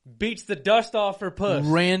 Beats the dust off her puss.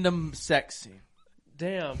 Random sex scene.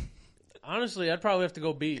 Damn. Honestly, I'd probably have to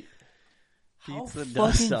go beat. How the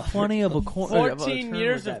dust fucking off funny of a corner. 14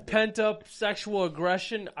 years of pent-up sexual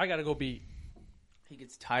aggression. I gotta go beat. He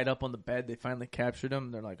gets tied up on the bed. They finally captured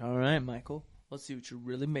him. They're like, "All right, Michael, let's see what you're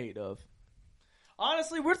really made of."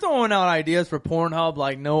 Honestly, we're throwing out ideas for Pornhub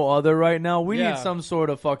like no other right now. We Yeah. need some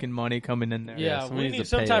sort of fucking money coming in there. Yeah, someone we needs need to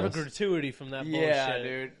some pay type of us. gratuity from that Yeah, bullshit.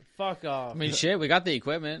 dude. Fuck off. I mean, shit, we got the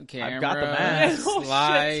equipment, camera, I've got the mask. Oh, shit.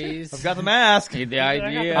 lights. I've got the mask. Need the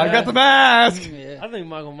idea. I've got the mask. Yeah. I think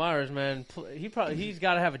Michael Myers, man, he's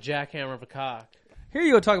got to have a jackhammer of a cock. Here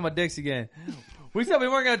you go talking about dicks again. We said we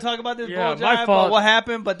weren't going to talk about this Yeah, bulljive my about fault. what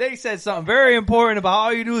happened, but they said something very important about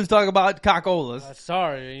all you do is talk about cockolas.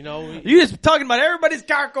 Sorry, You just talking about everybody's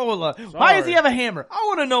cockola. Why does he Sorry. have a hammer? I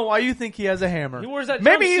want to know why you think he has a hammer. He wears that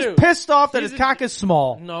Maybe he's jumpsuit. pissed off that He's his a- cock is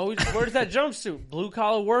small. No, where's that jumpsuit? Blue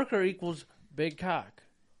collar worker equals big cock.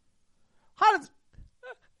 How does?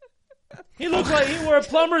 He looked like he wore a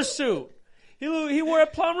plumber's suit. He wore a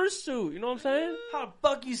plumber's suit. You know what I'm saying? How the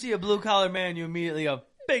fuck you see a blue collar man, you immediately a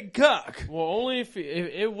big cock? Well, only if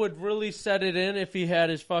it would really set it in if he had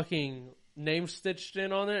his fucking name stitched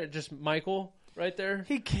in on it. Just Michael right there.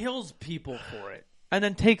 He kills people for it. And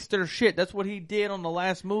then takes their shit. That's what he did on the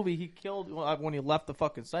last movie. He killed, when he left the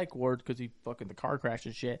fucking psych ward because he fucking the car crash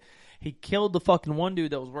and shit. He killed the fucking one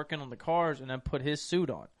dude that was working on the cars and then put his suit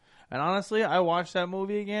on. And honestly, I watched that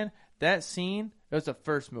movie again. That scene, that was the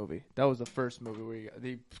first movie. That was the first movie where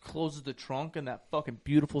he closes the trunk and that fucking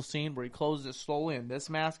beautiful scene where he closes it slowly and this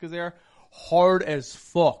mask is there. Hard as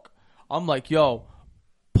fuck. I'm like, yo,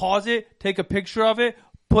 pause it, take a picture of it,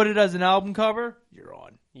 put it as an album cover, you're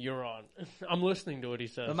on. You're on. I'm listening to what he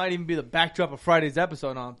says. That might even be the backdrop of Friday's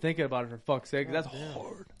episode. Now I'm thinking about it for fuck's sake. That's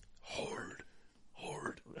hard.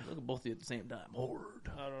 Look at both of you at the same time. Hard.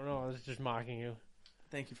 I don't know. I was just mocking you.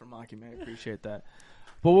 Thank you for mocking me. I appreciate that.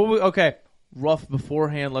 But okay, rough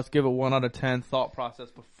beforehand. Let's give it 1 out of 10. Thought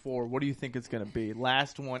process before. What do you think it's going to be?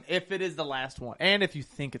 Last one, if it is the last one, and if you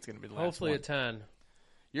think it's going to be the last Hopefully one. a 10.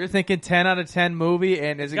 You're thinking 10 out of 10 movie,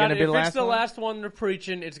 and is it going to be the last one? If it's the last one they're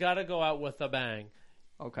preaching, it's got to go out with a bang.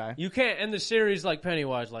 Okay. You can't end the series like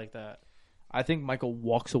Pennywise like that. I think Michael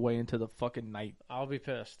walks away into the fucking night. I'll be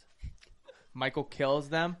pissed. Michael kills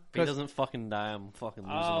them. If he doesn't fucking die, I'm fucking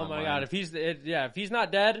losing Oh my god! If he's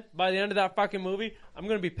not dead by the end of that fucking movie, I'm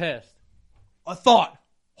gonna be pissed. A thought.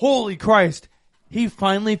 Holy Christ. He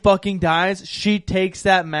finally fucking dies. She takes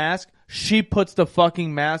that mask. She puts the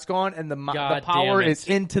fucking mask on, and the power damn it. is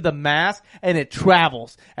into the mask, and it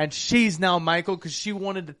travels. And she's now Michael because she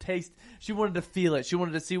wanted to taste, she wanted to feel it. She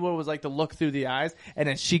wanted to see what it was like to look through the eyes, and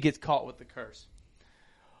then she gets caught with the curse.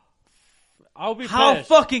 I'll be How pissed.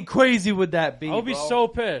 fucking crazy would that be? I'll be bro? so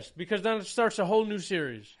pissed because then it starts a whole new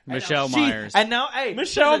series. Michelle She- Myers. And now, hey,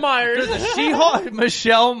 Michelle Myers. There's a She-Hulk.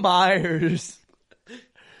 Michelle Myers.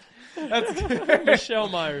 Michelle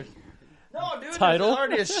Myers. No, dude. Title? There's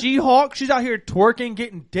already a She-Hulk. She's out here twerking,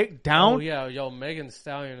 getting dick down. Oh yeah, yo, Megan Thee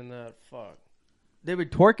Stallion in that. Fuck. They were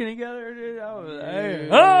twerking together, dude. I was, hey.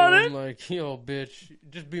 I'm like, yo, bitch,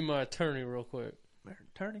 just be my attorney real quick.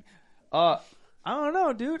 Attorney. I don't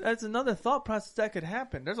know, dude. That's another thought process that could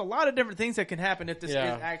happen. There's a lot of different things that can happen if this is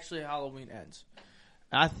actually Halloween ends.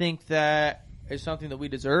 I think that is something that we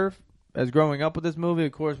deserve as growing up with this movie.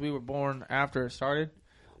 Of course, we were born after it started.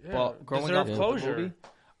 Yeah, But growing deserve up with closure. the movie,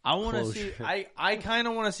 I want to see. I kind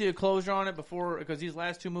of want to see a closure on it before, because these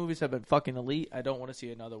last 2 movies have been fucking elite. I don't want to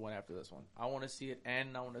see another one after this one. I want to see it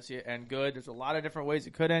end. I want to see it end good. There's a lot of different ways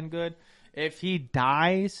it could end good. If he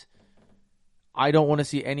dies, I don't want to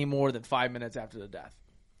see any more than 5 minutes after the death.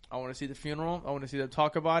 I want to see the funeral. I want to see them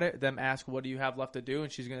talk about it. Them ask, "What do you have left to do?"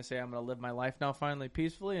 And she's going to say, "I'm going to live my life now, finally,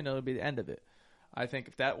 peacefully," and it'll be the end of it. I think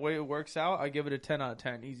if that way it works out, I give it a 10 out of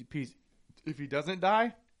 10, easy peasy. If he doesn't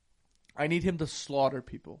die, I need him to slaughter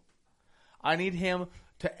people. I need him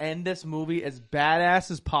to end this movie as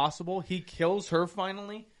badass as possible. He kills her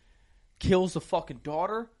finally, kills the fucking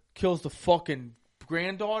daughter, kills the fucking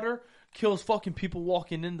granddaughter, kills fucking people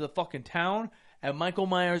walking into the fucking town, and Michael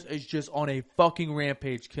Myers is just on a fucking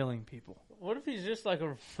rampage killing people. What if he's just like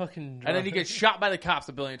a fucking? And then he gets shot by the cops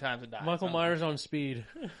a billion times and dies. Michael Myers on speed.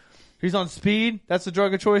 He's on speed? That's the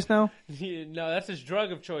drug of choice now? No, that's his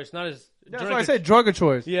drug of choice, not his. That's drink why I of- said drug of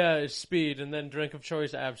choice. Yeah, it's speed, and then drink of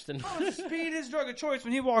choice, abstinence. Speed is drug of choice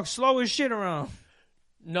when he walks slow as shit around.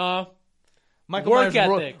 Nah, Michael Work Myers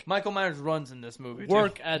ethic. Michael Myers runs in this movie. too.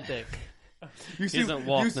 work ethic. You He doesn't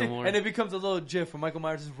walk no more. And it becomes a little gif where Michael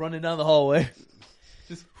Myers is running down the hallway.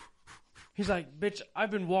 He's like, bitch, I've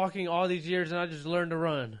been walking all these years, and I just learned to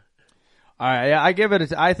run. All right, yeah, I give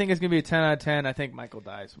it. I think it's gonna be a 10 out of 10. I think Michael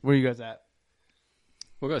dies. Where are you guys at?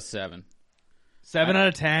 We'll go 7. 7 out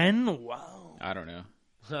of 10. Wow. I don't know.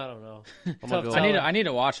 I don't know. gonna go- I need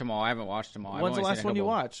to watch them all. I haven't watched them all. I've When's the only last seen a one you couple.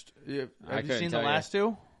 watched? I Have you couldn't seen the tell you. last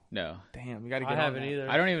 2? No, Damn, you got to get. I on haven't that. either.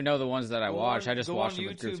 I don't even know the ones that I Go watched. on- I just go watched on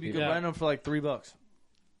them with YouTube. Group You Speed. can rent them for like $3.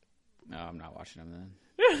 No, I'm not watching them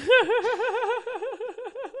then.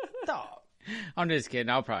 Dog. I'm just kidding.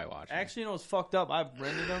 I'll probably watch them. Actually, you know what's fucked up? I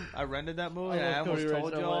rented that movie. I And love Cody Ray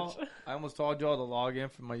so much. I almost told y'all to log in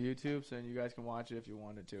from my YouTube, so then you guys can watch it if you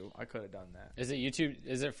wanted to. I could have done that. Is it YouTube?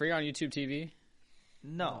 Is it free on YouTube TV?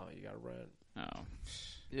 No. Oh, you gotta rent. Oh,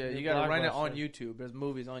 Yeah, New you gotta rent it on Blockbuster. YouTube. There's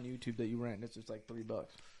movies on YouTube that you rent. It's just like $3.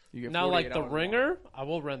 You get Now, 48 like The hours long. Ringer, I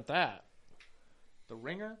will rent that. The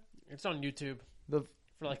Ringer, It's on YouTube the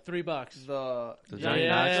for like $3. the Johnny Yeah,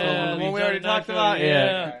 Knoxville the one we already Johnny talked about.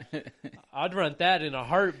 Knoxville, Yeah. I'd rent that in a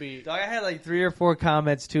heartbeat. Dog, I had like 3 or 4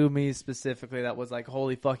 comments to me specifically that was like,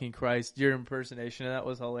 "Holy fucking Christ, your impersonation of that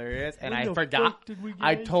was hilarious," and I forgot.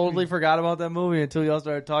 I totally forgot about that movie until y'all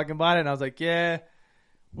started talking about it, and I was like, "Yeah,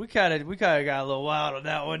 we kind of got a little wild on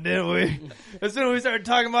that one, didn't we?" As soon as we started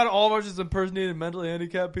talking about it, all of us just impersonated mentally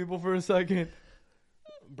handicapped people for a second.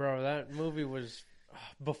 Bro, that movie was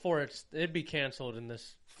before it'd be canceled in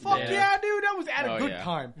this. Fuck Yeah. yeah, dude, that was at a Oh, good yeah.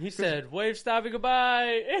 time. He said, "Wave stopping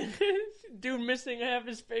goodbye." Dude missing half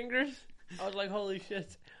his fingers. I was like, "Holy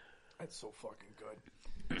shit!" That's so fucking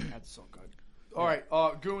good. That's so good. All right,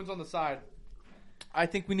 goons on the side. I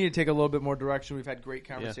think we need to take a little bit more direction. We've had great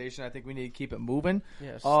conversation. I think we need to keep it moving.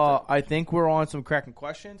 Yes. I think we're on some cracking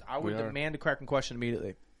questions. I would We are. demand a cracking question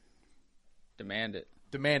immediately. demand it.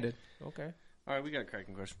 Demanded. Okay. All right, we got a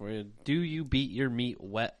cracking question for you. Do you beat your meat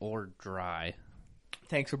wet or dry?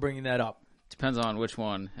 Thanks for bringing that up. Depends on which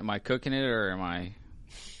one. Am I cooking it or am I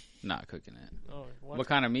not cooking it? Oh, What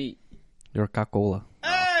kind of meat? Your Coca-Cola.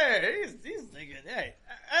 Hey, he's thinking, hey,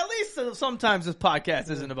 at least sometimes this podcast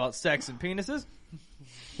isn't about sex and penises.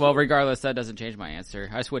 Well, regardless, that doesn't change my answer.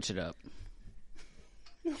 I switch it up.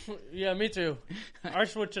 Yeah, me too. I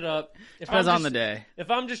switch it up. Depends on the day.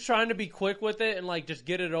 If I'm just trying to be quick with it and like just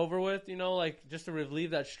get it over with, like just to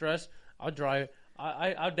relieve that stress, I'll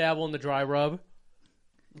I'll dabble in the dry rub.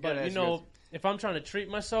 But if I'm trying to treat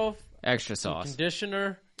myself, Extra sauce.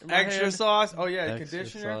 conditioner, in my Extra hand. sauce. Oh, yeah, Extra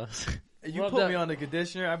conditioner. sauce. You Rub put that- me on the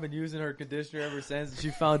conditioner. I've been using her conditioner ever since. She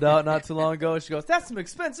found out not too long ago. She goes, that's some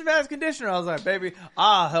expensive-ass conditioner. I was like, baby,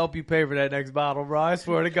 I'll help you pay for that next bottle, bro. I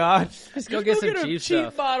swear to God. Just go get some a cheap cheap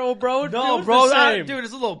stuff. bottle, bro. No, Dude, bro. the same. Dude,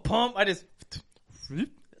 it's a little pump. I just...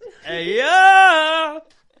 Hey, yeah.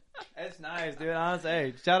 That's nice, dude. Honestly,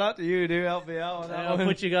 hey, shout out to you, dude. Help me out on that I'll one.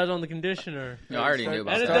 put you guys on the conditioner. I already knew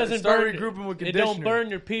about And it that. doesn't Start burn. regrouping with It don't conditioner. burn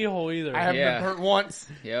your pee hole either. I haven't Yeah. been burnt once.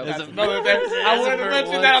 Yep. That's another thing. I wanted to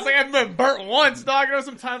mention that. I was like, I haven't been burnt once, dog.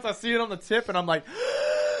 Sometimes I see it on the tip, and I'm like,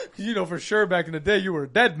 for sure back in the day, you were a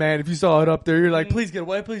dead man. If you saw it up there, you're like, please get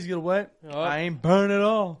away, please get away. Oh. I ain't burned at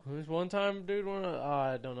all. There's one time, dude.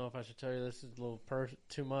 I don't know if I should tell you this. Is a little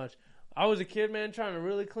too much. I was a kid, man, trying to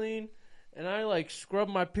really clean, and I like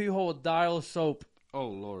scrubbed my pee hole with Dial soap, Oh,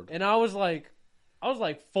 Lord. and I was like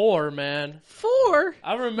 4, man. 4?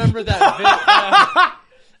 I remember that.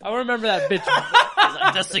 I remember that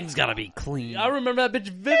bitch. This thing's gotta be clean. I remember that bitch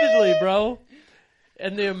vividly, bro.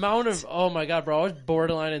 And the amount of my god, bro, I was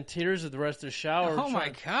borderline in tears at the rest of the shower. Oh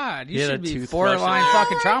my god. You He had should a be toothbrush. borderline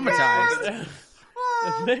fucking traumatized.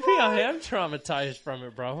 Maybe I am traumatized from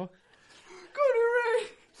it, bro.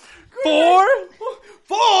 Four?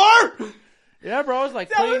 Yeah, bro. I was like,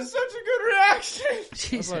 That clean. was such a good reaction.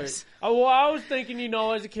 Jesus. I was thinking,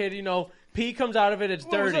 as a kid, pee comes out of it, it's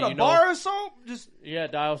What, was dirty, it a bar of soap? Just Yeah,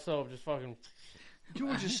 Dial soap, just fucking. you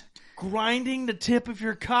were just grinding the tip of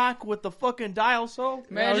your cock with the fucking Dial soap. I was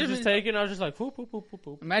Imagine, just taking. I was just like, poop, poop, poop, poop,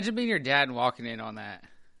 poop. imagine being your dad and walking in on that.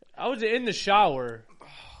 I was in the shower.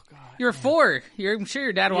 You're 4. I'm sure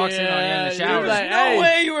your dad walks in on you in Yeah, the you're shower. like, No hey.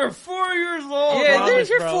 way, you were 4 years old. Yeah, promise, dude,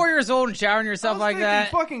 you're bro. 4 years old and showering yourself like that.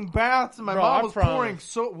 Fucking baths, and my Bro, mom I was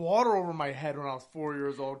promise. pouring water over my head when I was 4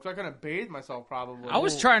 years old because I couldn't bathe myself. Probably. I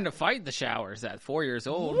was trying to fight the showers at 4 years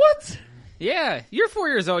old. What? Yeah, you're 4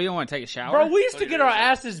 years old. You don't want to take a shower. Bro, we used to get our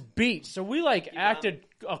asses beat, so we acted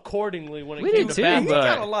accordingly when it We came did to too, bathroom. He's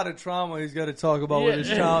but- got a lot of trauma he's got to talk about with his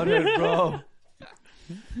Yeah. childhood, bro.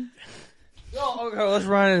 Oh, okay, let's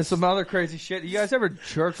run into some other crazy shit. You guys ever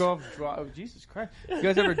jerk off dry? Oh, Jesus Christ. You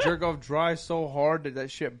guys ever jerk off dry so hard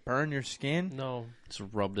that shit burn your skin? No, Just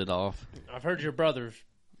rubbed it off. I've heard your brothers.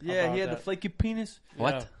 Yeah, About he had the that. flaky penis.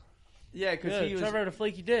 What? Yeah, because Yeah, he was. Trevor had a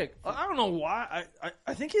flaky dick. I don't know why.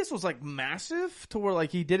 I think his was like massive to where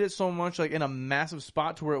like he did it so much like in a massive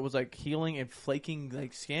spot to where it was like healing and flaking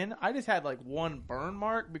like skin. I just had like one burn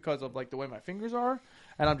mark because of like the way my fingers are,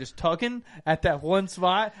 and I'm just tugging at that one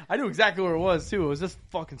spot. I knew exactly where it was too. It was this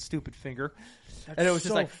fucking stupid finger, and it was just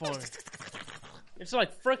so like fun. It's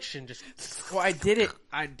like friction. Just well, I did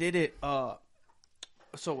it.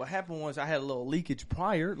 So what happened was I had a little leakage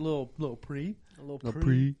prior, little pre.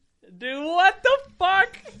 dude, what the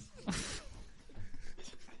fuck?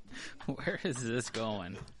 Where is this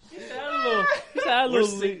going? He's had a We're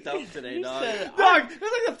little synced up today, dog. Dog, it's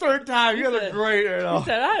like the third time. You guys are great right now. He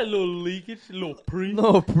said I had a little leakage, a little pre.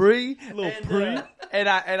 Little pre, Little pre. and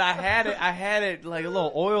I had it like a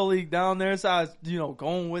little oil leak down there, so I was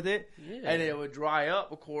going with it, Yeah. and it would dry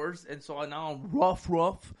up, of course, and so now I'm rough,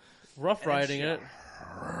 Rough riding shit it.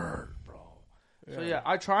 hurt, bro. So yeah,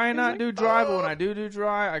 I try and not do dry, but when I do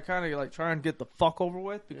dry, I kind of like try and get the fuck over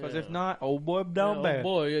with because if Yeah. not, oh boy, I'm down Oh bad.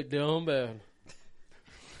 boy, you're down bad.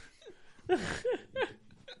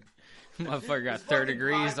 Motherfucker got 30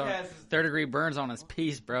 degrees on podcast is- 3rd degree burns on his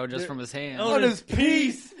piece, bro, just from his hand. Oh, On his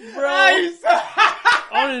piece, bro.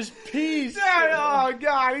 On his piece. Oh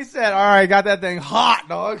god, he said, "All right, got that thing hot,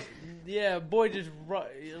 dog." Yeah, boy, just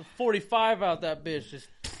 45 out that bitch. Just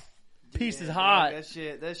piece is Yeah, hot. That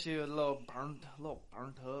shit was a little burnt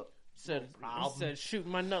up. Said, problem. he said, shoot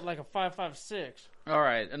my nut like a 5.56. All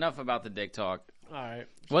right, enough about the dick talk. All right.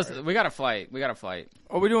 We got a flight.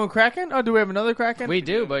 Are we doing Kraken? Oh, do we have another Kraken? We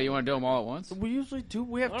do, but you want to do them all at once? We usually do.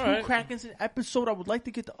 We have All two right. Krakens an episode. I would like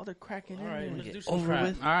to get the other Kraken in All right, there and let's get do some over crack.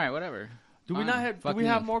 with. All right, whatever. Do we Fine. not have? Fuck Do we me.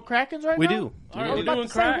 have more Krakens right We now? do. All right, I was we're about doing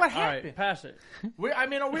to say, crack. what All right, happened? pass it. Are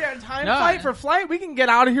we at time No, fight for flight? We can get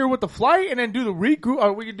out of here with the flight and then do the regroup,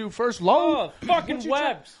 or we can do first load. Oh, fucking What you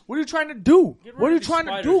webs. What are you trying to do? Get rid What are you of these trying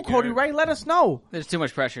to spiders, do, Cody Garrett. Ray? Let us know. There's too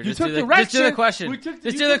much pressure. You Just took do the direction. question. We took-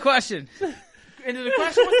 Just you do the took- question. into the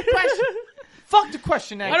question? What's the question? Fuck the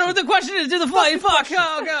question. I don't know what the question is. Do the flight. Fuck.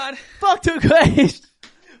 Oh god. Fuck the question.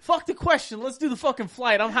 Fuck the question. Let's do the fucking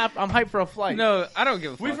flight. I'm hyped for a flight. No, I don't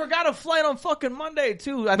give a fuck. We forgot a flight on fucking Monday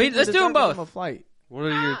too. Let's do them both. A flight. What are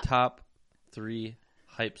your top 3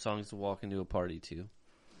 hype songs to walk into a party to?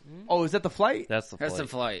 Oh, is that the flight? That's the That's the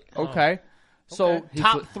flight. flight. Okay. So Okay.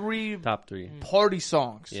 top 3 Top 3. party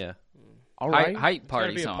songs. Yeah. All right. Hype It's gotta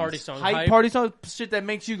party be a songs. party song. Hype party songs. Shit that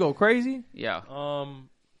makes you go crazy. Yeah.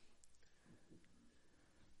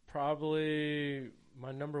 Probably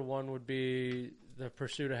my number 1 would be The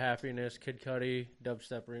Pursuit of Happiness, Kid Cudi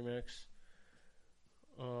dubstep remix.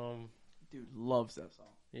 Dude loves that song.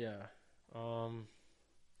 Yeah.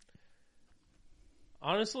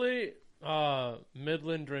 Honestly,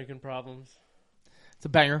 Midland Drinking Problems. It's a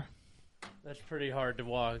banger. That's pretty hard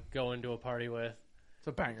to go into a party with. It's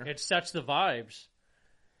a banger. It sets the vibes.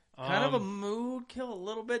 Kind of a mood kill a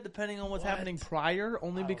little bit depending on what's happening prior.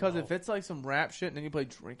 Only because if it's like some rap shit and then you play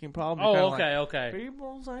Drinking Problem. you're Oh, kinda okay, like, okay.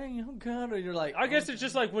 people saying you gotta. You're like. I guess it's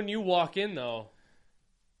just like when you walk in, though.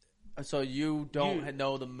 So you don't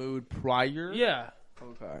know the mood prior. Yeah.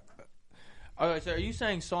 Okay. Okay, so are you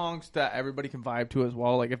saying songs that everybody can vibe to as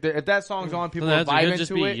well? Like if that song's on, people are That vibing could just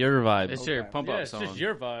to be it. your vibe. It's your Okay. pump Yeah, up it's song. just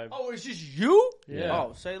your vibe. Oh, it's just you? Yeah.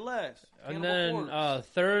 Oh, say less. And Cannibal then Corpse.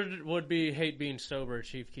 third would be Hate Being Sober,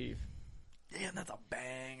 Chief Keef. Damn, that's a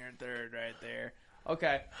banger third right there.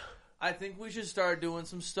 Okay. I think we should start doing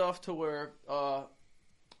some stuff to where,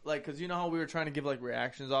 like, because you know how we were trying to give, like,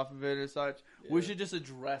 reactions off of it or such? Yeah. We should just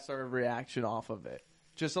address our reaction off of it.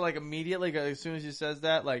 Just so, like, immediately, as soon as he says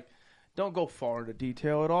that, like, don't go far into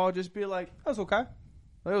detail at all. Just be like, that's okay.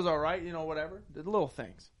 It was all right, you know, whatever. The little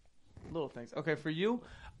things. Little things. Okay, for you,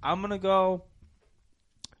 I'm going to go,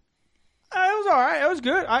 it was all right. It was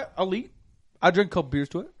good. Elite. I drink a couple beers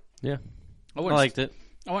to it. Yeah. I I liked it.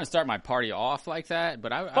 I wouldn't start my party off like that,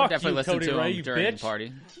 but I would Fuck definitely you, listen Cody to Ray, them you during the bitch.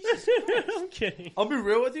 party. I'm kidding. I'll be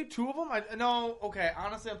real with you. 2 of them. No, okay.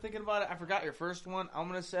 Honestly, I'm thinking about it. I forgot your first one. I'm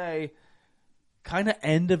gonna say, kind of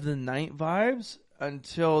end of the night vibes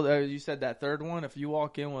until you said that third one. If you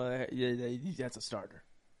walk in with that's a starter.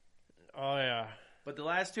 Oh, yeah. But the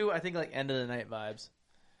last 2, I think like end of the night vibes.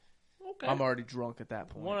 Okay. I'm already drunk at that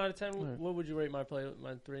point. 1 out of 10. What would you rate my 3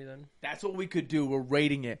 then? That's what we could do. We're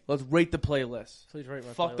rating it. Let's rate the playlist. Please rate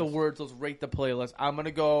my Fuck the playlist. words. Let's rate the playlist. I'm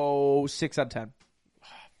gonna go 6 out of 10.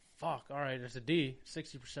 Fuck. All right. It's a D.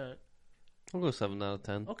 60%. I'll go 7 out of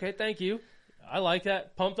 10. Okay. Thank you. I like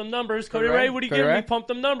that. Pump them numbers. Cody Ray? Ray, what are you Cody giving Ray? me? Pump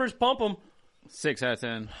them numbers. Pump them. 6 out of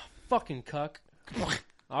 10. Fucking cuck.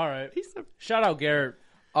 All right. Shout out Garrett.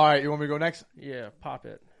 All right, you want me to go next? Yeah. Pop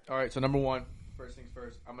it. All right, so number 1, first things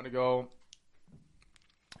first. I'm gonna go.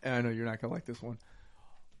 And I know you're not gonna like this one.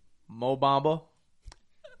 Mo Bamba.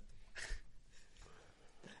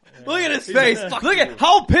 Look at his face. Look at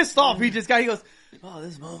how pissed off he just got. He goes, "Oh,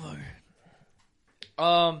 this motherfucker."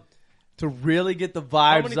 To really get the vibes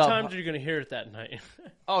How many up. times are you going to hear it that night?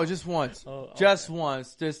 Oh, just once. Oh, okay. Just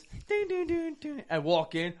once. Just ding, ding, ding, ding. I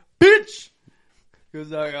walk in, bitch. He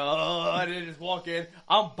was like, "Oh," I didn't just walk in.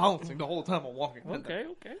 I'm bouncing the whole time I'm walking. Okay.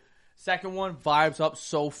 Second one, vibes up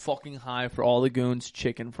so fucking high for all the goons.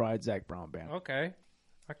 Chicken Fried Zach Brown Band. Okay.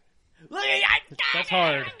 Look at That's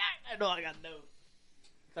hard. I know I got no.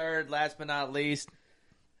 Third, last but not least,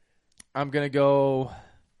 I'm gonna go.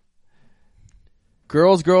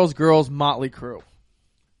 Girls, Motley Crue.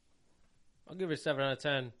 I'll give it a 7 out of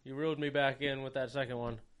 10. You reeled me back in with that second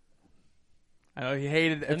one. I know he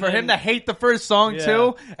hated And for then- him to hate the first song Yeah.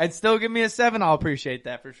 too, and still give me a 7. I'll appreciate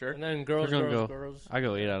that for sure. And then girls. We're gonna go. Girls. I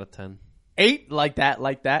go 8 out of 10. 8, like that.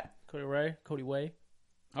 Cody Ray. Cody Way.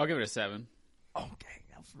 I'll give it a 7. Okay,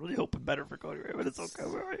 I was really hoping better for Cody Ray, but it's okay.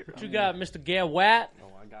 What you got, Mr. Gail Watt?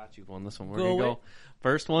 Oh, I got you on this one. We're Go going to away. go.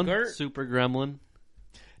 First one, Gert. Super Gremlin.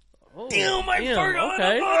 Oh, Damn, I forgot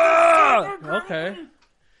Okay. about Okay.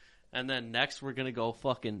 And then next, we're going to go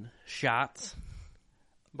fucking Shots.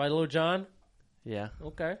 By Lil Jon. Yeah.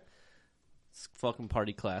 Okay. It's fucking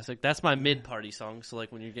party classic. That's my mid-party song. So,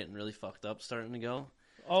 like, when you're getting really fucked up, starting to go.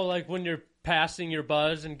 Oh, like when you're passing your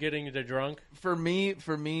buzz and getting to drunk. For me,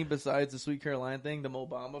 besides the Sweet Caroline thing, the Mo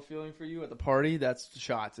Bamba feeling for you at the party, that's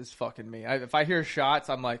Shots. It's fucking me. If I hear Shots,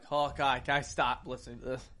 I'm like, oh god, can I stop listening to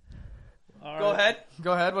this? All Go right.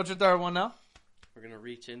 ahead. What's your third one now? We're going to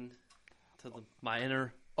reach in to my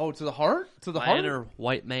inner Oh, to the heart? To the heart? inner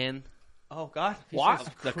white man Oh god. Why? What?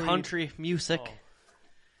 of the Creed. country music. Oh.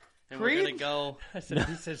 And Creed? we're going to go. I said,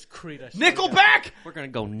 he says Creed. I swear to God. Nickelback? We're going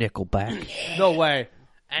to go Nickelback. No way.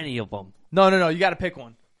 Any of them. No. You got to pick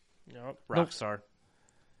one. Yep. Rockstar.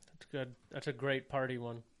 That's good. That's a great party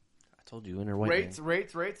one. I told you, inner white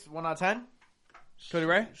Rates. 1 out of 10. Cody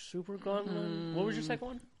Ray? Super Gauntlet. What was your second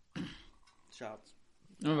one? Shots.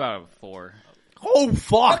 I'm about a 4. Oh,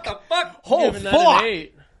 fuck. Fuck. Oh, Giving that an fuck.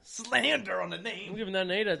 8. Slander on the I'm name. giving that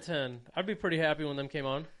an 8 out of 10. I'd be pretty happy when them came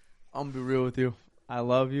on. I'm going to be real with you. I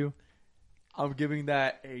love you. I'm giving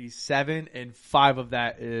that a 7, and 5 of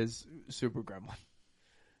that is Super Gremlin.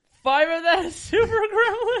 5 of that is Super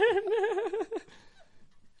Gremlin.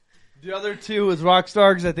 The other 2 is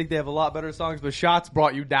Rockstar, because I think they have a lot better songs, but Shots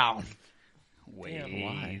brought you down.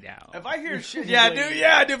 Way down. If I hear dude,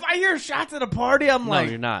 if I hear Shots at a party, I'm No, like,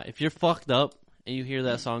 you're not. If you're fucked up and you hear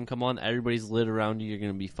that song come on, everybody's lit around you. You're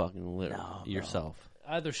gonna be fucking lit yourself.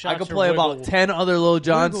 Either Shots I could or play Wiggle. about 10 other Lil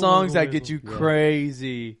Jon Wiggle, songs wiggle, that get you wiggle.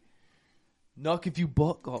 crazy. Nuck if you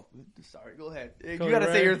buck. Oh, sorry, go ahead. You Cody gotta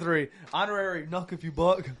say Ray. your 3. Honorary, Nuck if you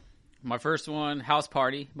buck. My first one, House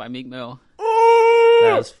Party by Meek Mill.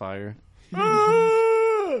 That's fire.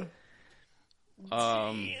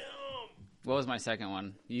 What was my second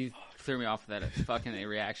one? You threw me off with that fucking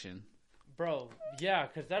reaction. Bro, yeah,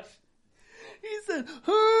 because that's... He said,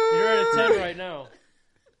 You're at a 10 right now.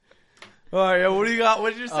 All right, yeah, what do you got?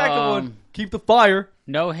 What's your second one? Um, Keep the fire.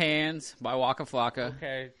 No Hands by Waka Flocka.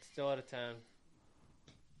 Okay, still at a 10.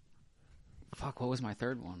 Fuck, what was my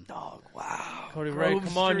third one? Dog, wow. Cody Ray, Grove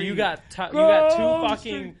come on, Street. you got two Grove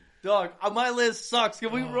fucking... Street. Dog, my list sucks.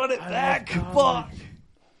 Can we run it I back? love God. Fuck.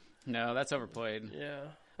 No, that's overplayed. Yeah.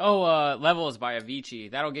 Oh, Levels by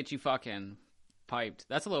Avicii. That'll get you fucking piped.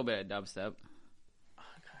 That's a little bit of dubstep.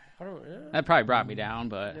 I don't... Yeah. That probably brought me down,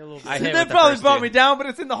 but Yeah, a little bit. I hit That with the probably first brought two. me down, but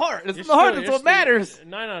it's in the heart. It's You're in the heart. still- That's you're what matters. still-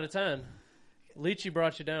 9 out of 10. Lychee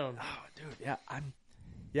brought you down. Oh, dude,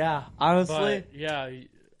 yeah, honestly. But, yeah.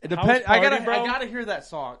 It depends. House I Party, bro? gotta hear that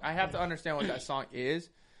song. I have to understand what that song is,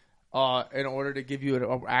 in order to give you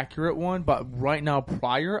an accurate one. But right now,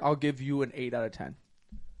 prior, I'll give you an 8 out of 10.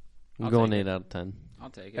 I'm I'll going take 8 out of 10. I'll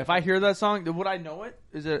take it. If I hear that song, would I know it?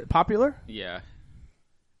 Is it popular? Yeah.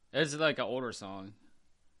 It's like an older song.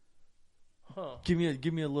 Huh. Give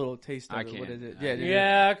me a little taste of I it. What can't. is it?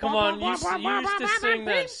 Yeah, come on. You used to sing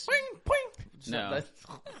that. No.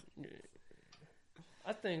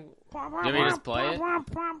 I think... You want me to just play it?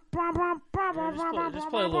 Just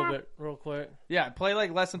play a little bit real quick. Yeah, play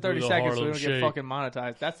like less than 30 Do the seconds so we Harlem don't get Shake. fucking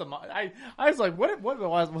monetized. That's the I was like, what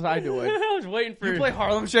was I doing? I was waiting for You play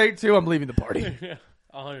Harlem Shake too? I'm leaving the party.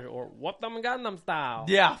 100 or what them Gangnam style.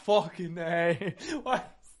 Yeah, fucking A.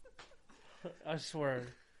 What? I swear.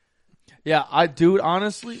 Yeah, dude,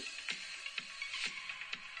 honestly.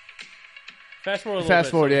 Fast forward a little Fast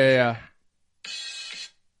bit. forward, yeah.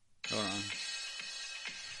 Hold on.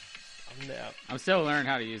 Yeah. I'm still learning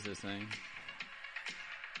how to use this thing.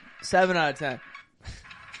 7 out of 10.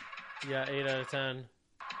 Yeah, 8 out of 10.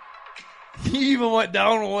 He even went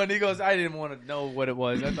down one. He goes, I didn't want to know what it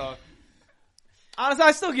was. I thought. Honestly,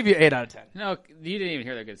 I still give you 8 out of 10. No, you didn't even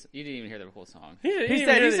hear the good. You didn't even hear the whole song. He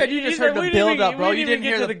said you just heard the build up, bro. You didn't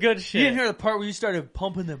hear the good shit. You didn't hear the part where you started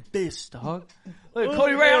pumping the bass, dog. Look,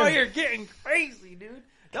 Cody Ray out here getting crazy, dude.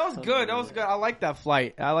 That was good. That was good. I like that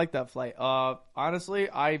flight. Honestly,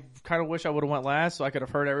 I kind of wish I would have went last so I could have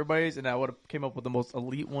heard everybody's and I would have came up with the most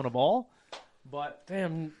elite one of all. But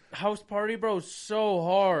Damn, House Party, bro, is so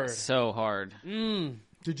hard. So hard.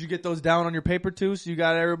 did you get those down on your paper too? So you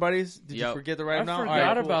got everybody's? Did you Yep. forget to write them I down? forgot All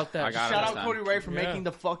right, cool. about that. I got it. Shout this out time. Cody Ray for Yeah. making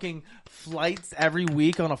the fucking flights every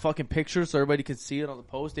week on a fucking picture so everybody can see it on the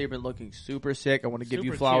post. They've been looking super sick. I want to give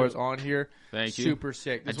you Super flowers cute. on here. Thank you. Super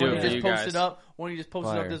sick. This I do one you it just for you posted guys. up. One you just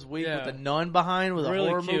posted up Fire. this week Yeah. with the nun behind with the Really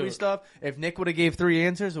horror movie cute. stuff. If Nick would have gave 3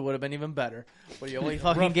 answers, it would have been even better. But he only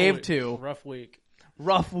fucking gave week. 2. Rough week.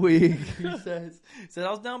 Rough week. He says I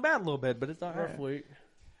was down bad a little bit, but it's all Rough right. week.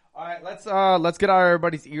 All right, let's get out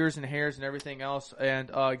everybody's ears and hairs and everything else, and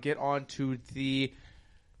get on to the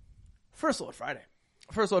First Load Friday.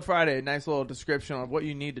 First Load Friday, a nice little description on what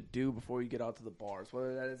you need to do before you get out to the bars,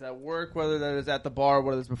 whether that is at work, whether that is at the bar,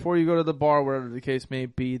 whether it's before you go to the bar, whatever the case may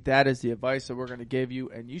be. That is the advice that we're going to give you,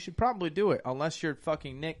 and you should probably do it, unless you're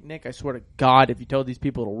fucking Nick. Nick, I swear to God, if you tell these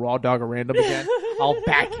people to raw dog a random again, I'll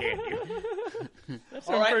backhand you. That's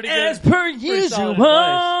All right, pretty as good. per solid advice.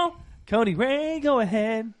 usual, Cody Ray, go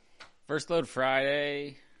ahead. First Load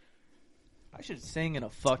Friday. I should sing in a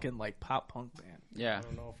fucking like pop punk band. Yeah. I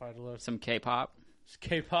don't know if I'd listen. Some K-pop. It's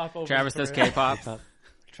K-pop over Travis does Korea. K-pop.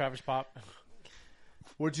 Travis Pop.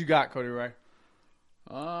 What you got, Cody Ray?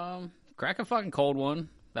 Crack a fucking cold one.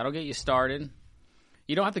 That'll get you started.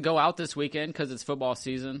 You don't have to go out this weekend because it's football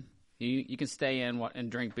season. You can stay in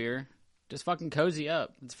and drink beer. Just fucking cozy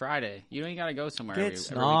up. It's Friday. You ain't got to go somewhere Get every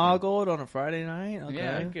weekend. snoggled on a Friday night? Okay.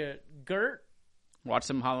 Yeah. Like it. Gert. Watch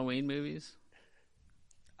some Halloween movies.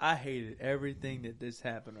 I hated everything that this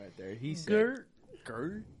happened right there. He said, Gert.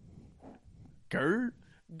 Gert? Gert.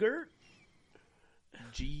 Gert.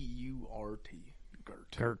 G-U-R-T.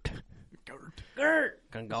 Gert. Gert. Gert.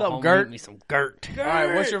 Gert. Gonna go What's up, home Gert? and eat me some Gert. All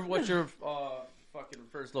right, what's your fucking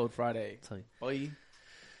first load Friday? Tell you. Boy.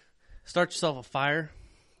 Start yourself a fire.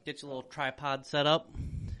 Get your little tripod set up.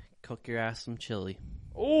 Cook your ass some chili.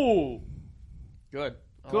 Ooh. Good.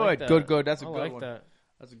 I Good. like that. Good. That's a I good like one. that.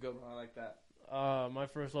 That's a good one. I like that. My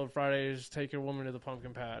first load Friday is take your woman to the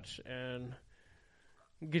pumpkin patch and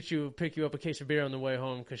pick you up a case of beer on the way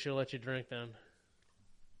home because she'll let you drink then.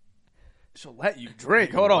 She'll let you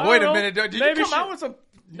drink. Hold on. I Wait don't a know. minute. Did you Maybe come out with some?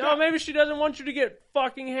 No, maybe she doesn't want you to get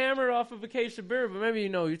fucking hammered off of a case of beer, but maybe,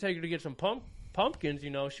 you take her to get some pumpkins,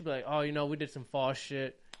 she'd be like, oh, we did some fall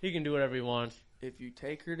shit. He can do whatever he wants. If you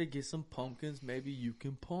take her to get some pumpkins, maybe you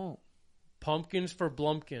can pump. Pumpkins for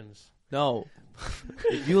Blumpkins. No.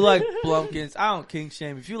 If you like Blumpkins, I don't king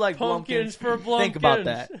shame. If you like Pumpkins Blumpkins, for Blumpkins. think about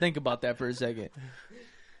that. Think about that for a second.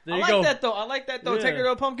 There I you like go. that though. I like that though. Yeah. Take her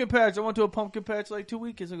to a pumpkin patch. I went to a pumpkin patch like 2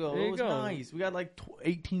 weeks ago. There It you was go. nice. We got like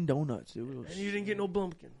 18 donuts, dude. It was- And you didn't get no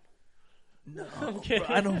Blumpkin. No, Okay. bro,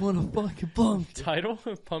 I don't want a fucking pumpkin. Title?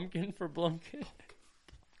 Pumpkin for Blumpkin.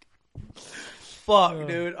 Fuck,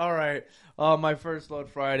 dude. All right. My first load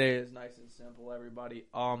Friday is nice and simple, everybody.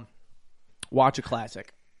 Watch a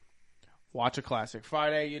classic. Watch a classic.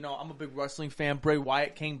 Friday, I'm a big wrestling fan. Bray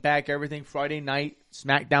Wyatt came back, everything. Friday night,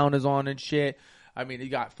 SmackDown is on and shit. I mean, you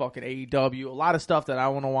got fucking AEW. A lot of stuff that I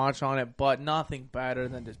want to watch on it, but nothing better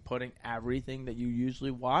than just putting everything that you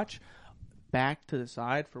usually watch back to the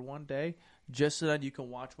side for one day, just so that you can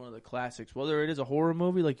watch one of the classics. Whether it is a horror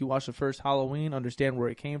movie, like you watch the first Halloween, understand where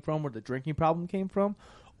it came from, where the drinking problem came from,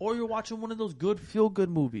 or you're watching one of those good feel-good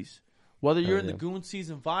movies. Whether you're in the Goon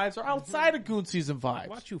Season vibes or outside of Goon Season vibes.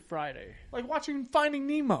 Watch you Friday. Like watching Finding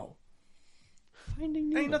Nemo. Finding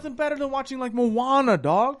Nemo. Ain't nothing better than watching like Moana,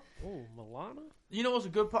 dog. Oh, Milana? You know what's a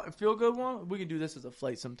good feel-good one? We can do this as a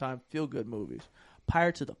flight sometime. Feel-good movies.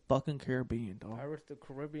 Pirates of the fucking Caribbean, dog. Pirates of the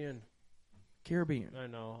Caribbean. Caribbean. I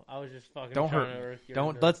know. I was just fucking Don't trying hurt to me. irk your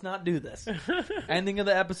Don't. nerves. Let's not do this. Ending of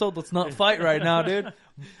the episode. Let's not fight right now, dude.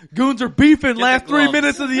 Goons are beefing last 3 gloves.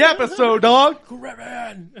 minutes of the episode, dog.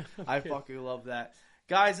 Caribbean. I fucking love that.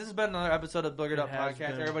 Guys, this has been another episode of Boogered Up has Podcast.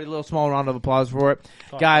 been. Everybody, a little small round of applause for it.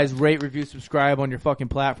 Guys, rate, review, subscribe on your fucking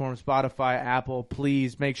platform, Spotify, Apple.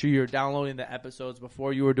 Please make sure you're downloading the episodes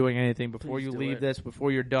before you are doing anything. Before Please you do leave it. this,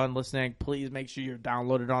 before you're done listening, please make sure you're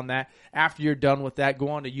downloaded on that. After you're done with that, go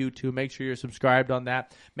on to YouTube. Make sure you're subscribed on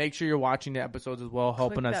that. Make sure you're watching the episodes as well,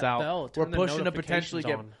 helping us that out. bell. We're Turn the pushing to potentially get.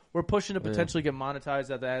 notifications on. We're pushing to potentially get monetized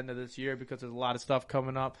at the end of this year because there's a lot of stuff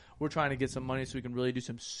coming up. We're trying to get some money so we can really do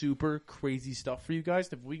some super crazy stuff for you guys.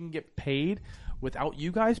 If we can get paid without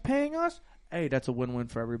you guys paying us, hey, that's a win-win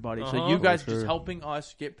for everybody. So you guys just helping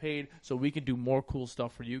us get paid so we can do more cool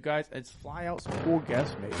stuff for you guys and fly out some cool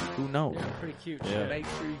guests maybe. Who knows? Pretty cute. Yeah. Make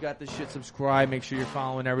sure you got this shit subscribed. Make sure you're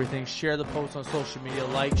following everything. Share the posts on social media.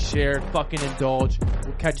 Like, share, fucking indulge.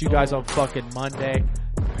 We'll catch you guys on fucking Monday.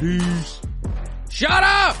 Peace. Shut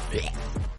up!